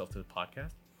myself to the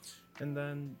podcast. And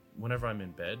then whenever I'm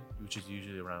in bed, which is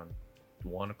usually around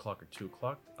 1 o'clock or 2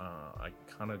 o'clock, I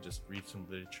kind of just read some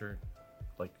literature,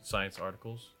 like science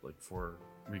articles, like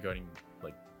regarding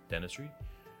like dentistry,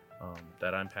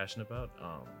 that I'm passionate about,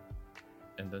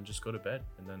 and then just go to bed.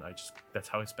 And then that's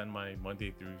how I spend my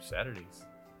Monday through Saturdays.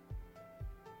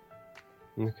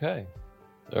 Okay,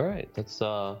 all right. That's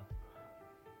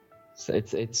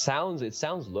it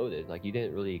sounds loaded. Like you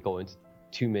didn't really go into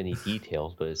too many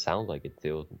details, but it sounds like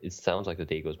it sounds like the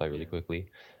day goes by really quickly.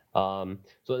 So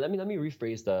let me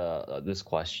rephrase this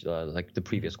question, like the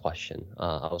previous question.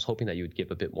 I was hoping that you would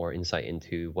give a bit more insight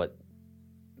into what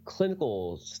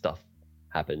clinical stuff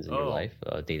happens in your life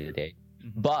day to day.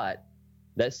 But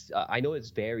that's I know it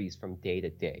varies from day to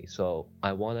day, so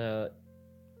I want to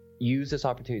use this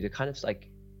opportunity to kind of like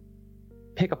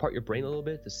pick apart your brain a little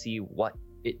bit to see what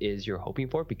it is you're hoping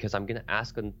for, because I'm going to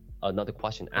ask another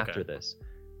question after this,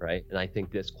 right? And I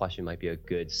think this question might be a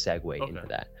good segue into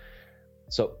that.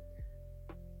 So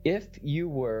if you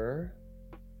were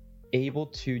able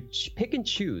to pick and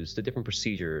choose the different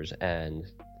procedures and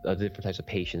the different types of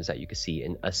patients that you could see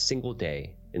in a single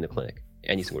day in the clinic,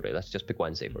 any single day, let's just pick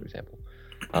Wednesday, for example,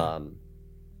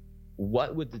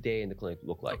 what would the day in the clinic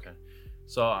look like? Okay.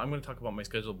 So I'm going to talk about my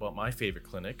schedule, about my favorite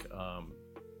clinic.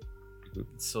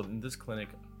 So in this clinic,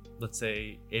 let's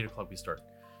say 8 o'clock we start.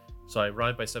 So I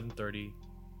arrive by 7:30,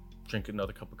 drink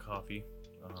another cup of coffee,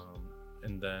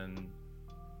 and then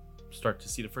start to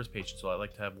see the first patient. So I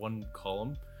like to have one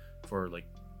column for like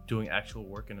doing actual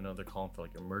work and another column for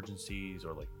like emergencies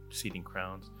or like seating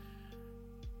crowns.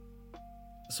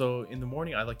 So in the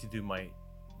morning, I like to do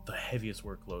the heaviest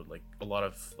workload. Like a lot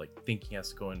of like thinking has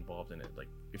to go involved in it. Like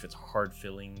if it's hard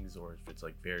fillings, or if it's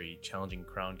like very challenging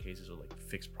crown cases, or like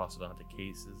fixed prosthodontic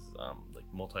cases, like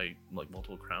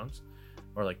multiple crowns,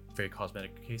 or like very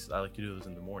cosmetic cases, I like to do those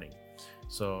in the morning.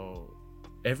 So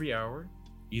every hour,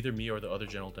 either me or the other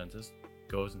general dentist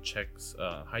goes and checks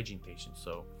hygiene patients.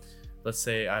 So let's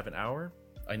say I have an hour,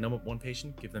 I numb up one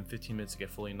patient, give them 15 minutes to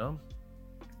get fully numb,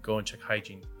 go and check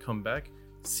hygiene, come back,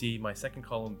 see my second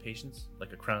column patients,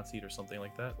 like a crown seat or something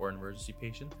like that, or an emergency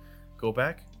patient, go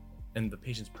back, and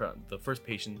the first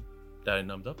patient that I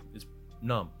numbed up is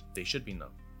numb. They should be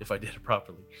numb if I did it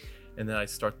properly. And then I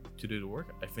start to do the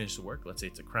work. I finish the work. Let's say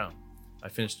it's a crown. I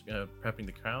finished prepping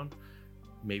the crown.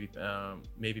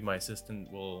 Maybe my assistant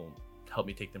will help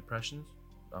me take the impressions.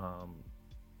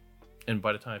 And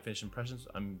by the time I finish impressions,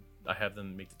 I have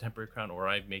them make the temporary crown, or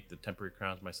I make the temporary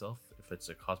crowns myself if it's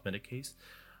a cosmetic case.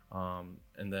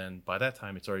 And then by that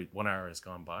time, it's already 1 hour has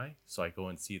gone by. So I go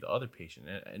and see the other patient.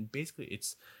 And basically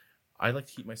I like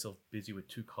to keep myself busy with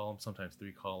 2 columns, sometimes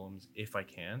 3 columns, if I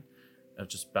can, of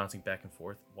just bouncing back and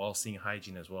forth while seeing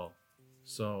hygiene as well.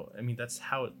 So, I mean, that's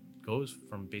how it goes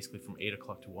from 8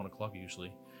 o'clock to 1 o'clock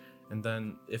usually. And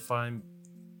then if I'm...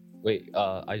 Wait,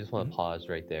 I just want to pause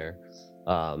right there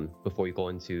before you go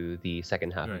into the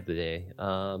second half of the day.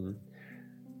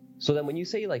 So then when you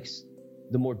say like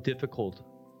the more difficult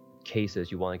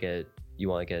cases, you want to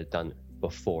get it done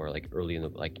before, like early in the,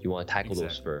 like you want to tackle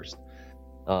those first.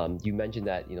 You mentioned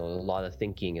that a lot of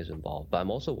thinking is involved, but I'm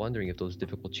also wondering if those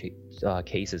difficult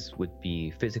cases would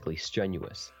be physically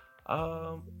strenuous.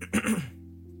 I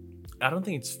don't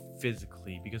think it's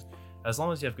physically, because as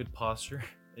long as you have good posture,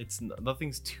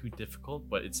 nothing's too difficult.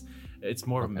 But it's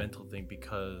more of a mental thing,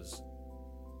 because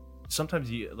sometimes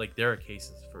there are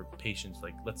cases for patients,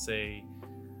 like let's say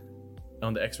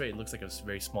on the X-ray it looks like a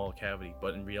very small cavity,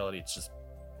 but in reality it's just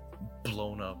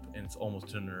blown up and it's almost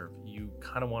to the nerve. You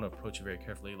kind of want to approach it very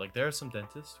carefully. Like there are some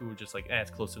dentists who are just like,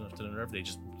 it's close enough to the nerve, they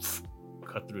just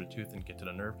cut through the tooth and get to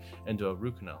the nerve and do a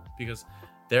root canal, because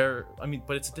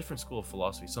but it's a different school of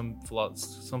philosophy. Some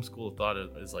school of thought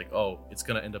is like, it's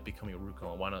gonna end up becoming a root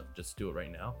canal, why not just do it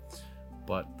right now?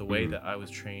 But the way that I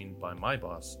was trained by my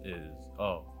boss is,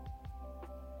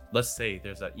 let's say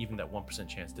there's even that 1%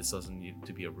 chance this doesn't need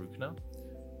to be a root canal.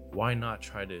 why not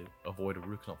try to avoid a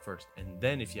root canal first, and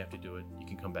then if you have to do it, you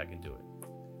can come back and do it.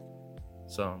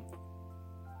 So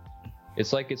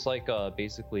it's like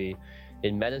basically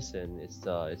in medicine, it's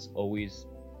always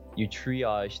you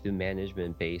triage the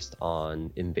management based on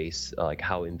like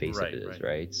how invasive it is,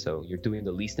 right? So you're doing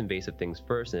the least invasive things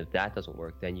first, and if that doesn't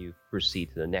work, then you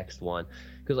proceed to the next one.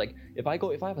 Because like if I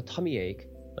have a tummy ache,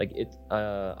 like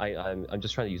I'm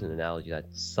just trying to use an analogy that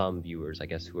some viewers, I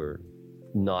guess, who are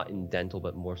not in dental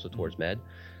but more so towards med,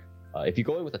 if you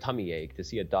go in with a tummy ache to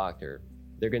see a doctor,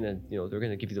 they're gonna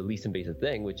give you the least invasive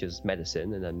thing, which is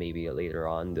medicine, and then maybe later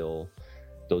on they'll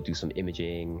do some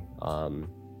imaging,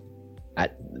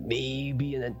 at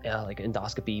maybe like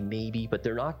endoscopy, maybe, but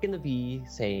they're not going to be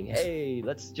saying, hey,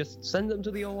 let's just send them to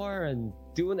the OR and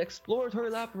do an exploratory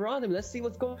laparotomy. Let's see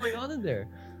what's going on in there.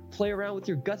 Play around with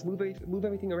your guts, move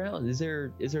everything around. Is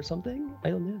there something?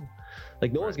 I don't know.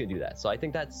 Like, no one's going to do that. So I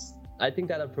think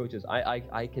that approach is,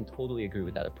 I can totally agree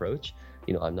with that approach.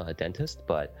 I'm not a dentist,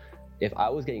 but if I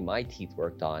was getting my teeth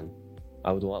worked on,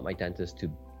 I would want my dentist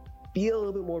to be a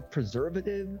little bit more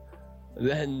preservative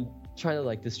than trying to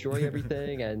like destroy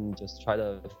everything and just try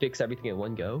to fix everything in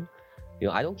one go.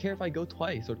 I don't care if I go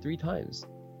twice or 3 times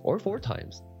or 4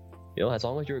 times. As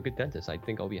long as you're a good dentist, I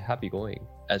think I'll be happy going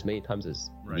as many times as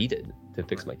needed to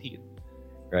fix my teeth,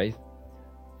 right?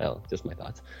 Well, just my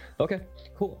thoughts. Okay,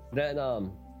 cool. Then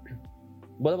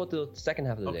what about the second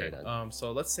half of the day then?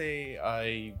 So let's say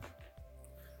I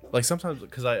like sometimes,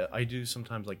 because I do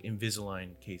sometimes like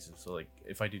Invisalign cases. So like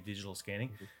if I do digital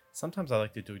scanning, sometimes I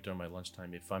like to do it during my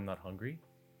lunchtime if I'm not hungry.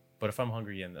 But if I'm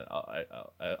hungry, and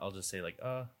I'll just say like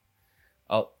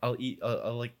I'll eat,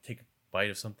 I'll like take a bite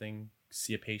of something,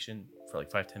 see a patient for like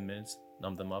 5-10 minutes,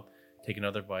 numb them up, take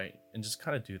another bite, and just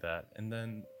kind of do that. And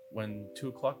then when 2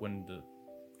 o'clock, when the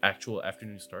actual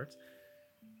afternoon starts,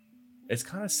 it's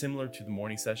kind of similar to the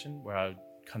morning session where I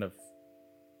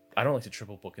don't like to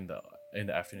triple book in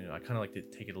the afternoon. I kind of like to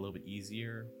take it a little bit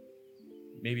easier.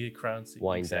 Maybe a crown seed,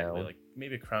 wind down. Like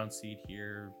maybe a crown seed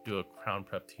here, do a crown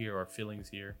prep here, or fillings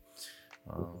here.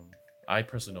 I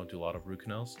personally don't do a lot of root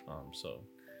canals, so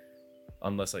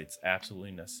unless like, it's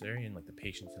absolutely necessary and like the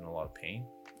patient's in a lot of pain,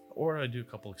 or I do a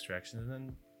couple extractions, and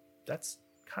then that's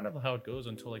kind of how it goes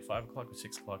until like 5 o'clock or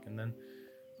 6 o'clock. And then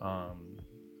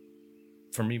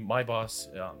for me, my boss,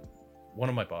 one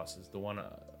of my bosses, the one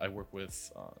I work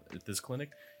with at this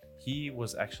clinic, he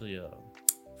was actually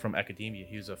from academia.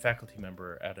 He was a faculty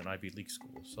member at an Ivy League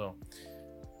school. So,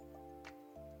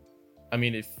 I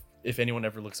mean, if anyone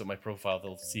ever looks at my profile,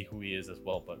 they'll see who he is as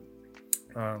well. But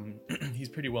he's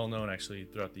pretty well known actually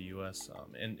throughout the U.S.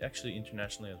 And actually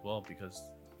internationally as well, because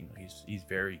he's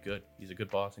very good. He's a good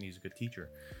boss and he's a good teacher.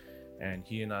 And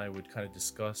he and I would kind of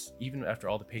discuss, even after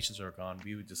all the patients are gone,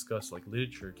 we would discuss like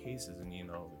literature cases and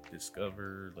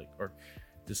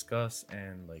discuss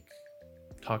and like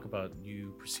talk about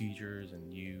new procedures and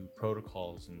new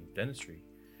protocols in dentistry.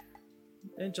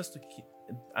 And just to keep,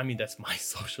 that's my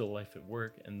social life at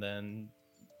work. And then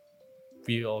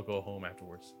we all go home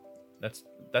afterwards.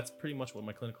 That's pretty much what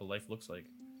my clinical life looks like.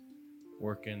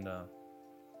 Work in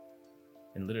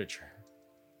literature.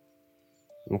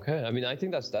 Okay, I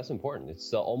think that's important.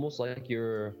 It's almost like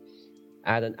you're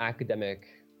at an academic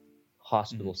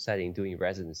hospital setting doing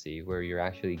residency, where you're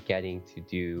actually getting to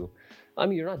do,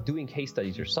 you're not doing case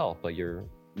studies yourself, but you're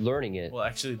learning it. Well,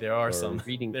 actually there are some.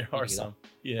 There are some.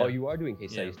 Yeah. Oh, you are doing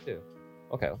case studies too.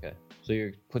 Okay. So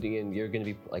you're going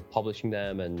to be like publishing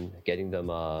them and getting them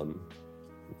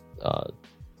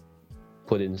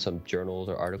put in some journals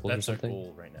or articles or something. That's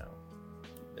our goal right now.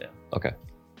 Yeah. Okay.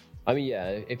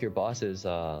 If your boss is,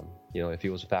 if he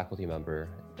was a faculty member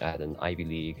at an Ivy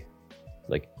League,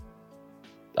 like,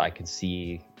 I can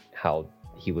see how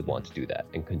he would want to do that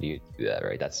and continue to do that,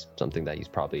 right? That's something that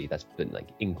that's been like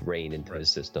ingrained into his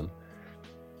system.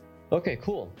 Okay,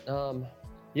 cool.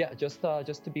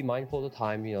 Just to be mindful of the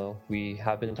time, we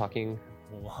have been talking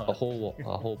a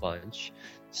whole bunch.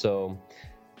 So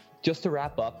just to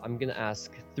wrap up, I'm gonna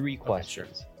ask 3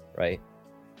 questions, right?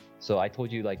 So I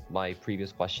told you like my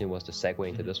previous question was to segue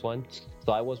into this one.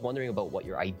 So I was wondering about what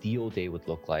your ideal day would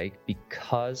look like,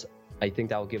 because I think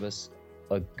that will give us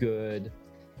a good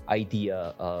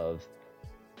idea of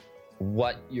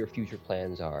what your future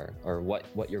plans are, or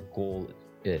what your goal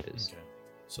is. Okay.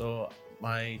 So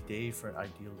my day for an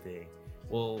ideal day.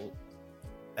 Well,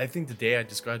 I think the day I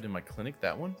described in my clinic,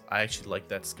 that one, I actually like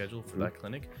that schedule for that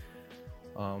clinic.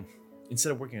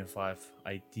 Instead of working at 5,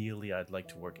 ideally I'd like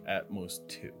to work at most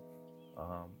 2.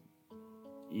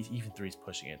 Even 3 is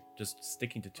pushing it. Just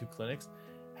sticking to 2 clinics,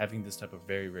 having this type of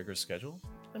very rigorous schedule.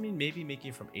 Maybe making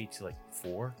it from 8 to like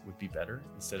 4 would be better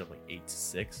instead of like 8 to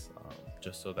 6.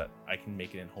 just so that I can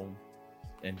make it in home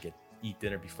and eat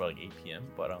dinner before like 8 p.m.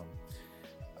 But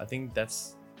I think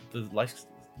that's the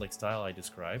lifestyle I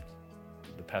described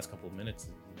the past couple of minutes.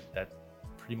 That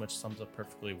pretty much sums up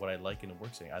perfectly what I like in a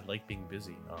work setting. I like being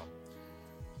busy,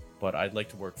 but I'd like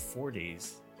to work 4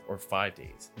 days or 5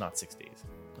 days, not 6 days.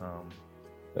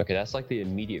 Okay, that's like the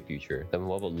immediate future. Then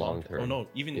what about long term? Oh no,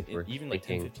 even like 10,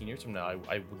 thinking- 15 years from now,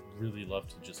 I would really love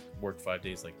to just work 5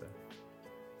 days like that.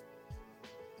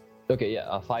 Okay,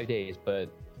 yeah, 5 days, but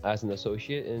as an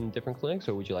associate in different clinics,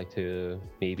 or would you like to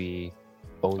maybe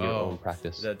own your own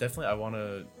practice? Definitely, I want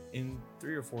to, in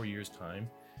 3 or 4 years' time,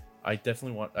 I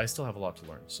still have a lot to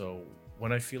learn. So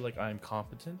when I feel like I'm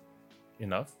competent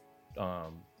enough,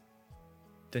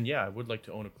 then yeah, I would like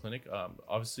to own a clinic.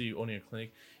 Obviously, owning a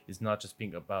clinic is not just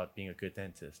about being a good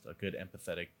dentist, a good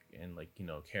empathetic and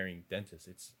caring dentist.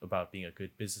 It's about being a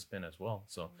good businessman as well.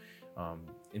 So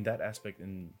in that aspect,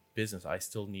 in business, I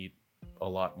still need a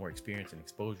lot more experience and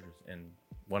exposures. And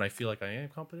when I feel like I am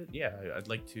competent, yeah, I'd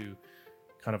like to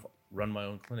kind of run my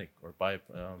own clinic or buy a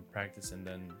practice and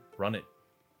then run it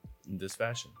in this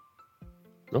fashion.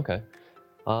 Okay.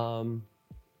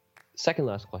 Second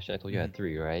last question. I told you I had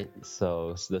 3, right?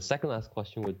 So the second last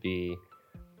question would be,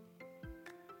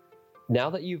 now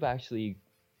that you've actually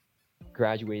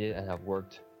graduated and have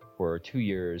worked for 2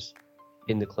 years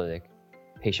in the clinic,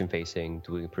 patient-facing,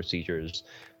 doing procedures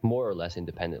more or less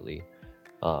independently,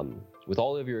 with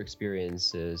all of your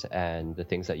experiences and the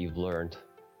things that you've learned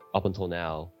up until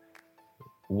now,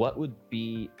 what would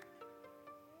be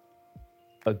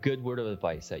a good word of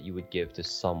advice that you would give to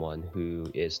someone who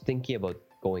is thinking about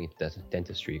going into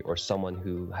dentistry, or someone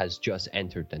who has just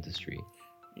entered dentistry?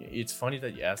 It's funny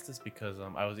that you asked this because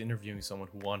I was interviewing someone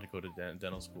who wanted to go to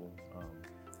dental school,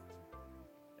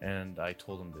 and I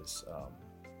told him this.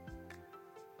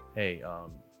 Hey,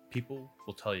 people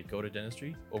will tell you go to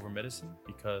dentistry over medicine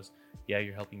because yeah,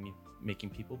 you're making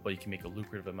people, but you can make a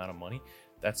lucrative amount of money.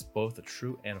 That's both a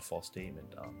true and a false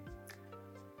statement.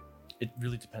 It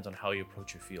really depends on how you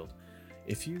approach your field.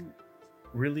 If you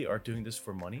really are doing this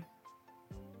for money,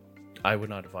 I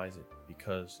would not advise it,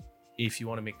 because if you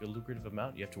want to make a lucrative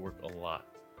amount, you have to work a lot,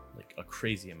 like a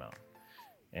crazy amount,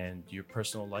 and your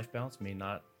personal life balance might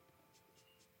not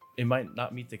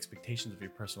meet the expectations of your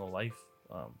personal life,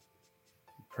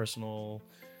 personal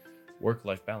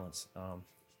work-life balance.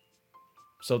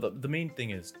 So the main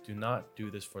thing is, do not do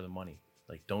this for the money.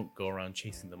 Like, don't go around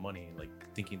chasing the money and like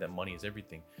thinking that money is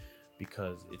everything,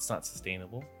 because it's not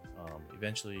sustainable.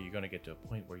 Eventually you're going to get to a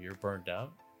point where you're burned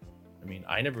out. I mean,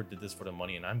 I never did this for the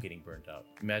money and I'm getting burned out.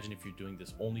 Imagine if you're doing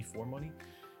this only for money,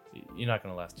 you're not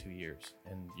going to last 2 years,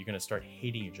 and you're going to start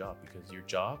hating your job, because your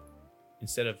job,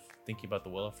 instead of thinking about the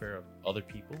welfare of other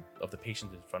people, of the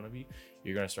patients in front of you,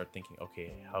 you're going to start thinking,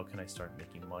 okay, how can I start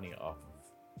making money off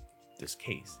of this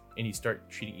case? And you start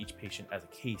treating each patient as a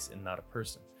case and not a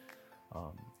person.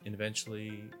 And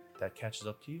eventually that catches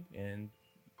up to you and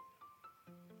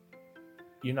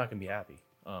you're not going to be happy.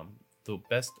 The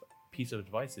best piece of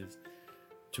advice is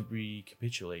to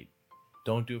recapitulate.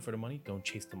 Don't do it for the money. Don't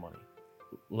chase the money.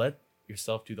 Let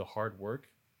yourself do the hard work.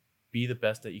 Be the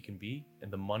best that you can be.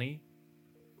 And the money,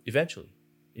 eventually,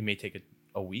 it may take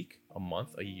a week, a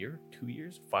month, a year, 2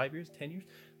 years, 5 years, 10 years.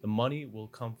 The money will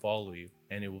come follow you,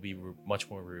 and it will be much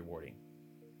more rewarding.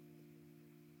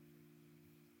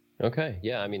 Okay,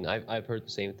 yeah, I mean, I've heard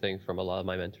the same thing from a lot of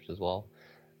my mentors as well.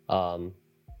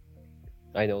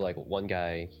 I know like one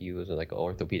guy, he was like an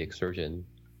orthopedic surgeon,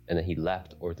 and then he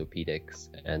left orthopedics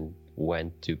and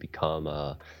went to become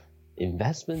a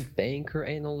investment banker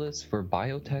analyst for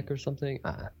biotech or something.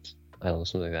 I don't know,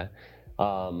 something like that.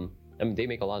 I mean, they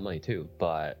make a lot of money too,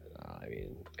 but I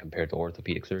mean, compared to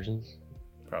orthopedic surgeons,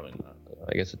 probably not.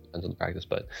 I guess it depends on the practice,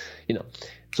 but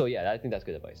so yeah, I think that's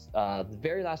good advice. The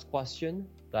very last question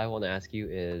that I want to ask you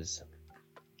is,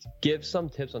 give some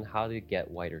tips on how to get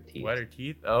whiter teeth. Whiter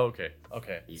teeth? Oh, okay.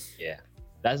 Yeah,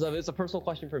 it's a personal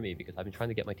question for me, because I've been trying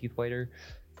to get my teeth whiter.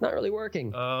 It's not really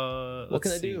working. What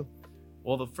can I do?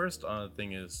 Well, the first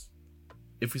thing is,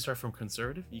 if we start from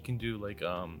conservative, you can do like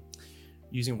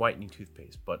using whitening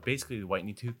toothpaste. But basically, the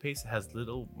whitening toothpaste has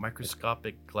little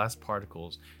microscopic glass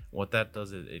particles. What that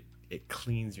does is it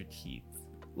cleans your teeth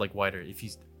like whiter.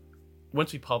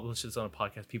 Once we publish this on a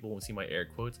podcast, people won't see my air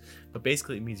quotes, but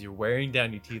basically it means you're wearing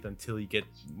down your teeth until it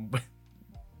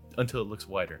looks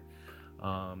whiter.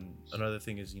 Another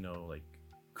thing is, like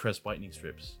Crest whitening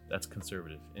strips. That's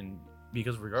conservative, and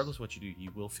because regardless of what you do,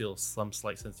 you will feel some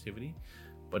slight sensitivity,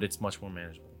 but it's much more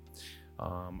manageable.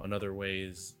 Another way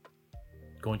is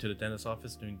going to the dentist's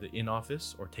office, doing the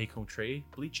in-office or take-home tray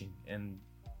bleaching, and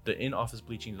the in-office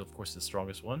bleaching is of course the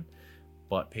strongest one,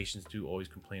 but patients do always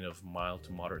complain of mild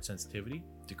to moderate sensitivity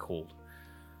to cold.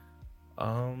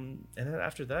 And then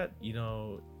after that,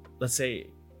 let's say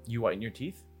you whiten your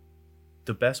teeth.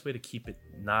 The best way to keep it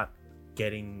not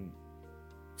getting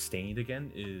stained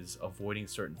again is avoiding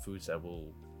certain foods that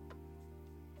will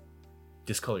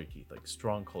discolor your teeth, like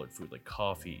strong colored food like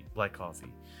coffee, black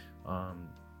coffee,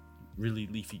 really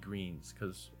leafy greens,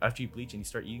 because after you bleach and you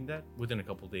start eating that, within a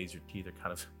couple of days your teeth are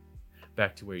kind of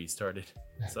back to where you started.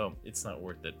 So it's not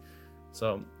worth it.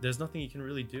 So there's nothing you can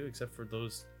really do except for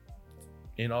those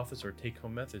in-office or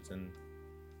take-home methods and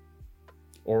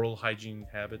oral hygiene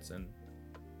habits and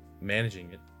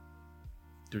managing it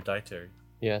through dietary.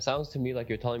 Yeah, sounds to me like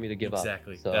you're telling me to give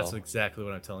Exactly. up. So... That's exactly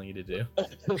what I'm telling you to do.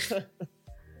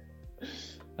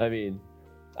 I mean,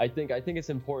 I think it's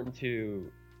important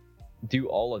to do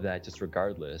all of that just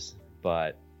regardless.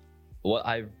 But what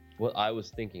I was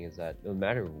thinking is that no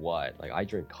matter what, like I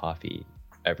drink coffee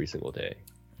every single day,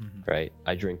 right?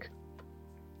 I drink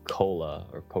cola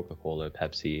or Coca-Cola,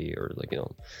 Pepsi, or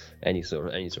any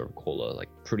sort of cola like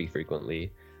pretty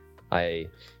frequently. I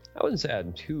wouldn't say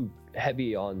I'm too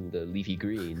heavy on the leafy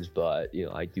greens, but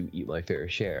I do eat my fair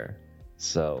share.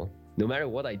 So no matter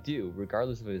what I do,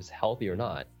 regardless if it's healthy or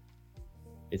not,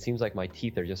 it seems like my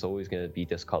teeth are just always going to be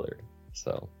discolored.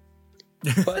 So,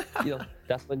 but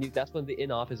that's when the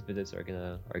in-office visits are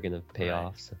gonna pay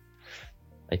off. So,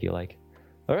 I feel like,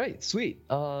 all right, sweet.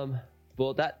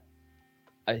 Well,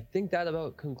 I think that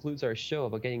about concludes our show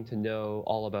about getting to know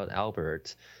all about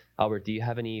Albert. Albert, do you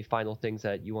have any final things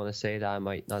that you want to say that I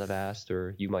might not have asked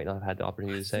or you might not have had the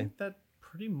opportunity to say? I think that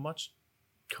pretty much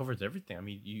covers everything. I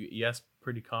mean, you asked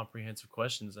pretty comprehensive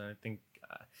questions, and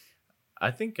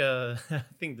I think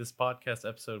this podcast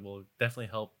episode will definitely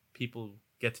help people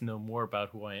get to know more about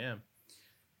who I am,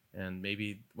 and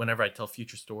maybe whenever I tell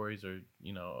future stories or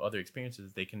other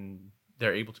experiences,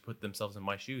 they're able to put themselves in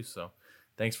my shoes. So,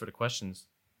 thanks for the questions.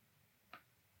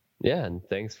 Yeah, and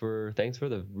thanks for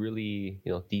the really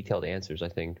detailed answers. I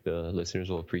think the listeners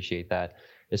will appreciate that,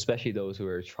 especially those who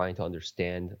are trying to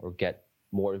understand or get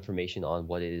more information on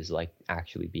what it is like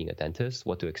actually being a dentist,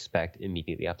 what to expect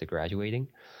immediately after graduating.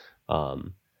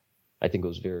 I think it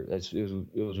was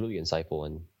really insightful,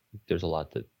 and there's a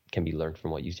lot that can be learned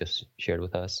from what you just shared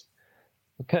with us.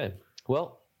 Okay,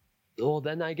 well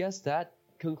then I guess that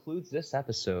concludes this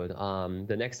episode.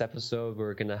 The next episode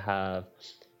we're gonna have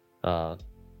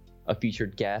a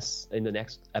featured guest in the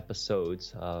next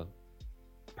episodes.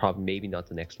 Probably maybe not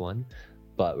the next one,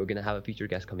 but we're gonna have a featured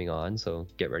guest coming on, so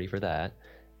get ready for that.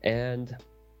 And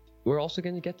we're also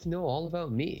gonna get to know all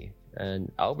about me.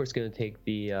 And Albert's gonna take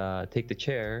the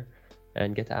chair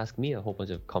and get to ask me a whole bunch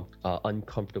of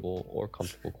uncomfortable or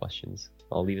comfortable questions.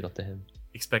 I'll leave it up to him.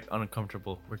 Expect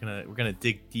uncomfortable. We're gonna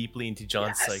dig deeply into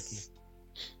John's psyche.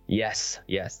 Yes.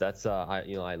 That's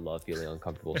I love feeling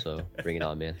uncomfortable, so bring it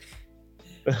on, man.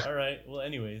 All right. Well,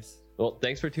 anyways. Well,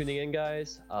 thanks for tuning in,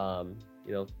 guys.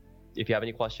 If you have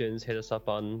any questions, hit us up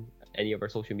on any of our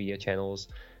social media channels,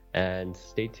 and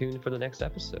stay tuned for the next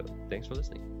episode. Thanks for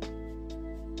listening.